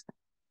nice.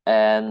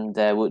 And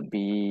there would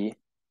be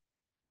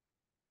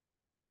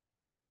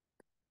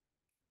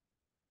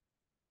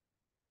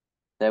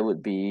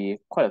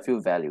quite a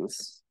few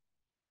values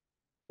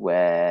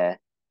where,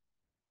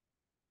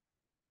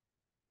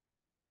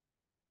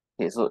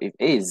 okay, so if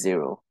a is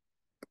 0,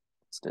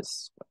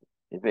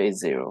 if a is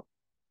 0,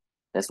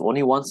 there's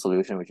only one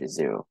solution, which is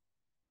 0.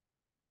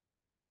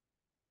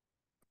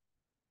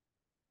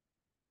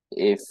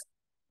 If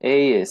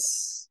a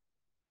is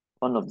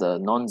one of the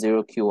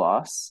non-zero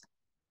QRs,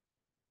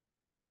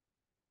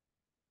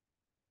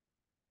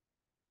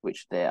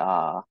 which there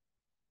are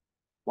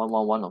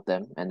 111 of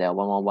them, and there are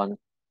 111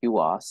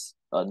 QRs,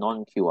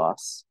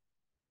 non-QRs,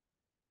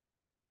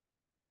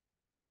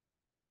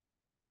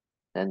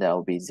 then there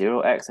will be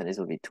 0x and this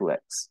will be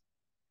 2x.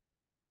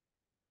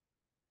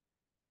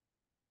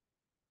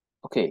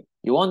 Okay,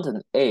 you want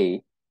an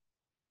A,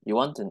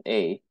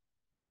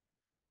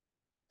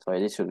 sorry,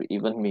 this should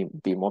even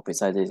be more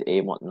precise. This is A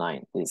mod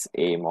 9, this is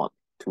A mod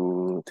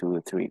 2,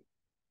 2, 3.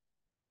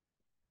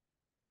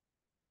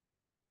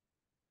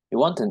 You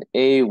want an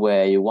A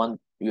where you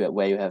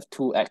have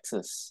two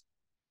x's.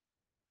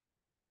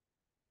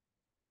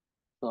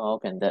 So how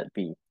can that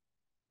be?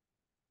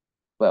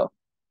 Well,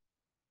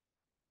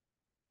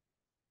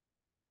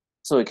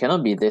 so it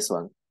cannot be this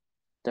one.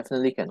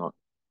 Definitely cannot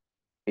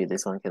be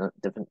this one.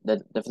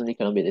 Definitely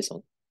cannot be this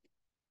one.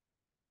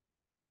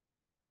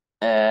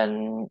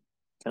 And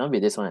cannot be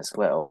this one as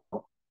well.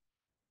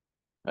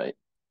 Right?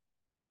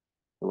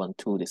 We want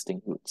two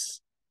distinct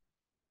roots.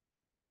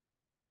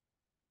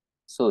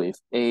 So if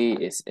A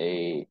is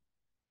a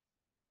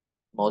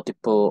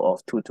multiple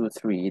of 2, 2,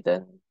 3,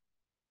 then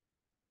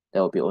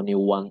there will be only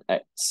one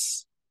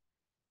x.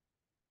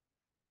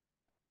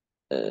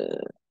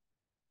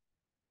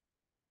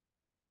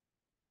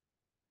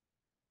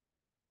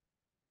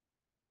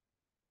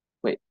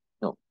 Wait,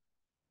 no.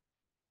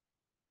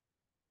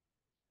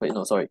 Wait,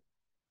 no, sorry.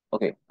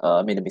 Okay,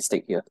 I made a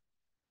mistake here.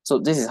 So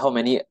this is how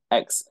many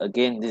x,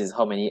 again, this is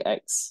how many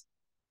x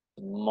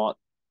mod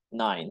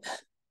 9.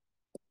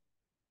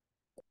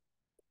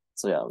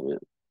 So yeah,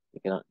 we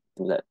cannot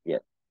do that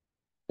yet.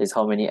 This is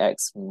how many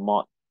x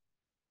mod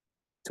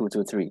 2,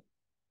 2, 3.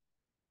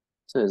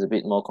 So it's a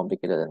bit more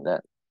complicated than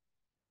that.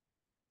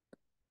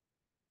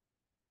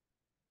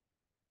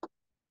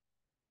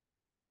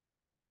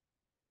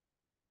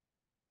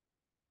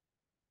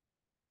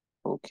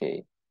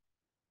 Okay.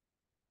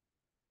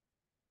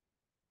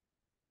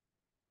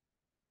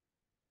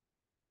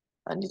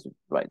 I need to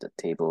write the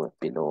table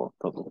below,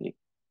 probably.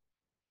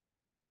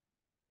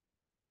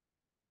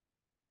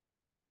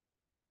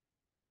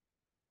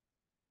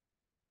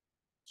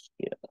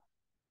 Here.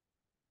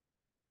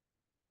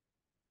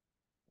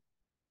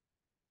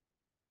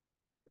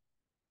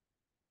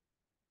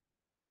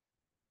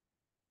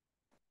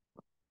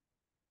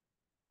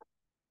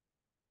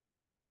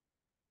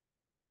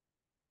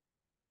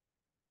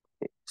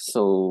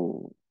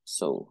 So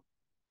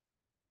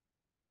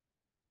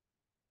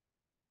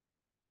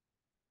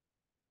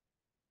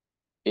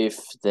if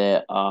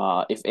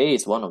A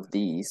is one of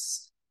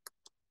these,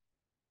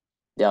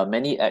 there are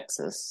many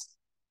x's.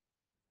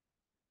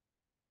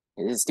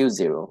 It is still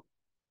 0.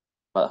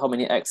 But how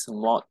many x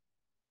mod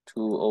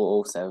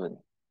 2007?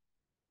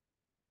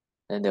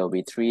 Then there will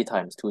be 3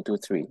 times 2, 2,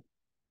 3.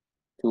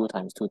 2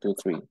 times 2, 2,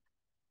 3.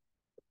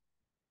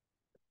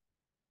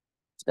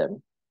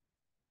 Them.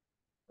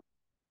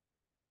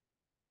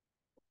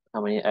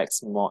 How many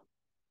x mod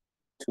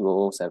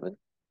 2007?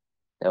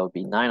 There will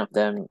be 9 of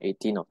them,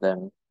 18 of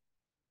them,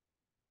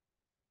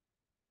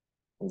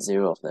 and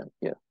 0 of them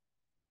here.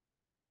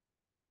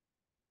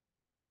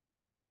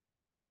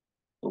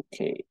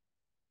 Okay.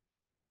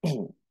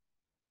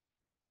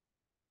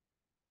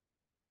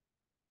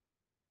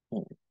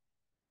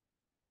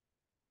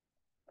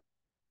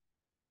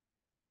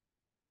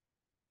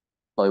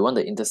 So we want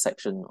the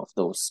intersection of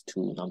those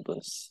two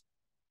numbers.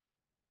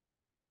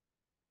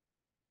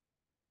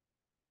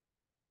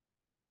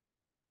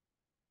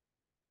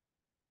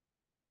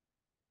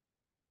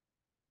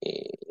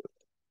 Okay.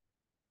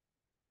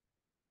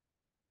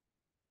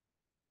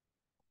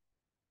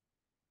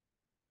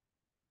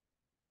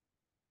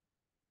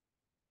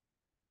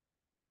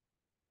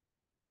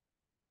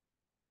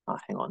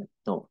 Hang on.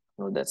 No,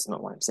 that's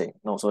not what I'm saying.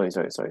 No, sorry.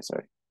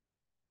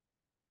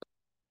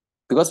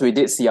 Because we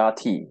did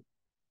CRT.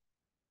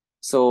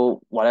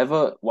 So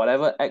whatever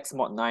x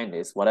mod 9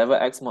 is, whatever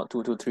x mod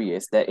 223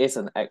 is, there is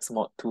an x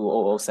mod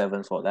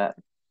 2007 for that.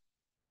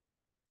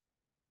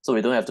 So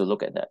we don't have to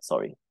look at that,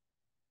 sorry.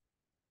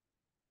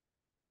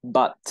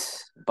 But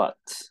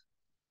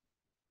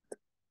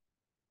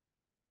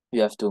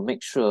you have to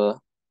make sure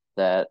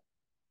that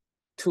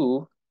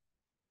 2,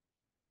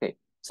 okay,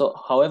 so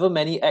however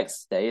many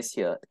x there is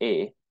here,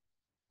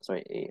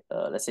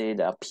 let's say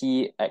there are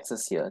p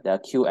x's here, there are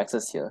q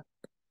x's here,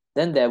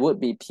 then there would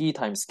be p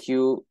times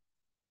q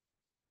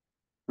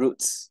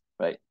roots,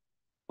 right,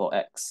 for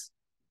x.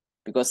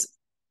 Because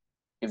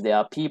if there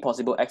are p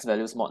possible x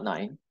values mod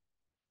 9,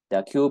 there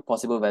are q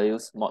possible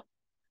values mod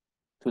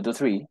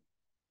 223,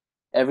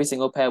 every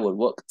single pair would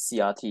work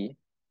CRT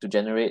to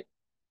generate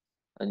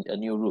a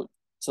new root.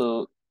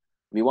 So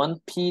we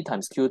want p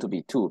times q to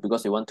be 2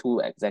 because we want 2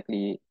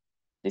 exactly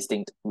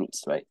distinct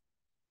roots, right?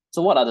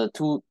 So what are the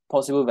 2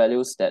 possible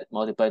values that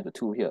multiply to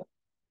 2 here?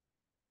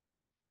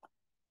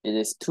 It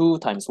is 2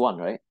 times 1,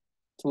 right?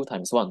 2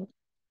 times 1.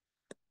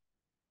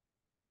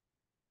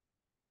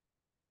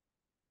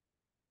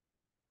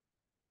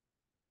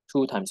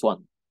 Two times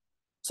 1.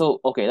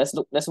 So okay, let's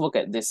look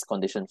at this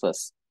condition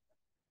first.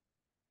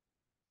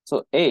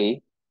 So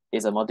A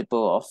is a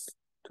multiple of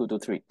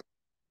 223.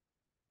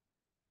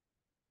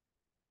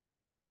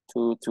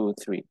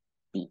 223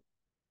 B.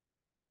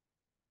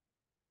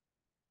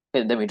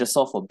 Okay, then we just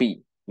solve for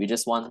B. We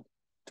just want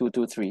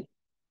 223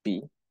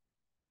 B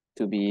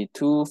to be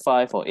 2,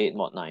 5, or 8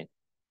 mod 9.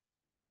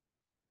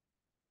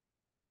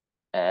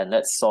 And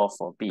let's solve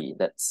for B.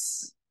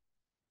 That's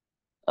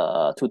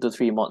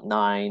 223 mod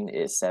 9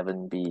 is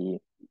 7B.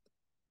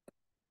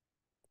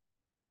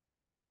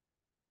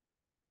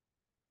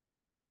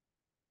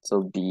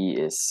 So B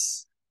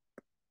is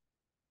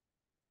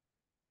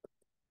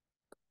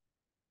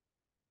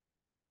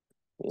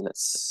okay,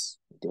 let's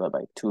divide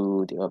by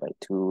 2, divide by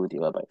 2,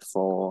 divide by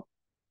 4.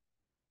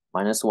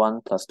 Minus 1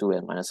 plus 2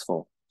 and minus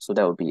 4. So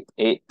that would be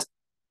 8,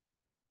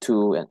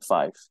 2, and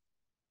 5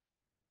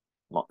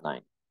 mod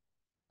 9.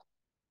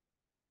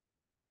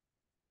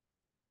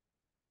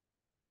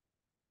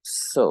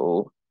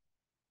 So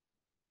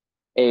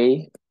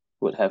A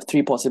would have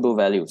 3 possible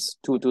values.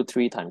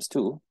 223 times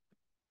 2,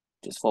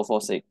 which is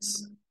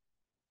 446.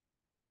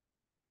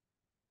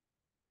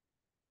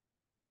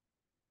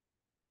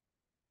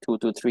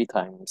 223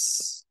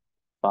 times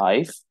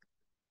 5,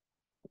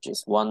 which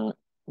is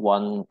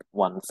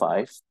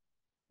 1115.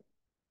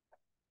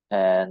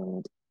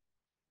 And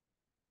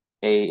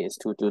A is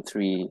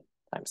 223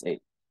 times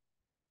 8,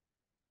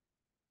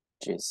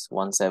 which is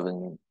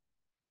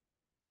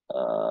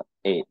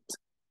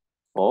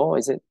 1784,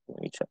 is it?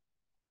 Let me check.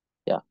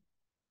 Yeah.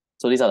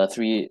 So these are the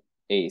 3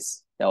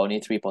 A's. There are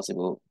only 3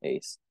 possible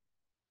A's.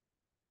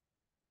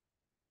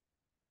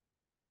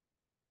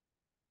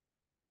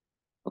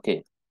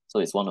 Okay, so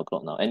it's 1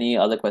 o'clock now. Any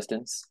other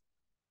questions?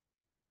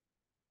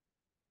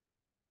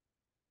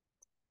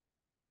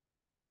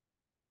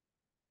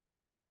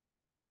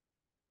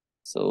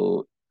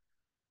 So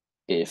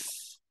if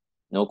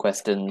no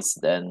questions,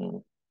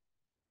 then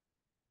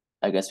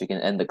I guess we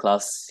can end the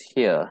class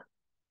here.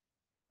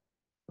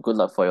 Good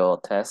luck for your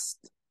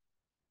test,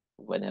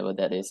 whenever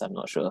that is, I'm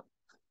not sure.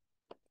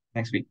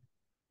 Next week.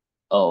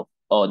 Oh,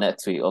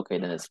 next week. Okay,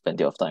 then it's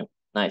plenty of time.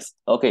 Nice.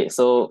 Okay,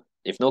 so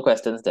if no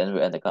questions, then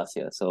we'll end the class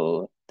here.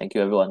 So thank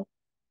you, everyone.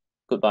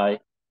 Goodbye.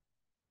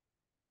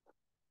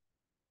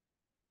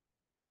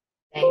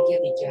 Thank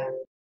you, teacher.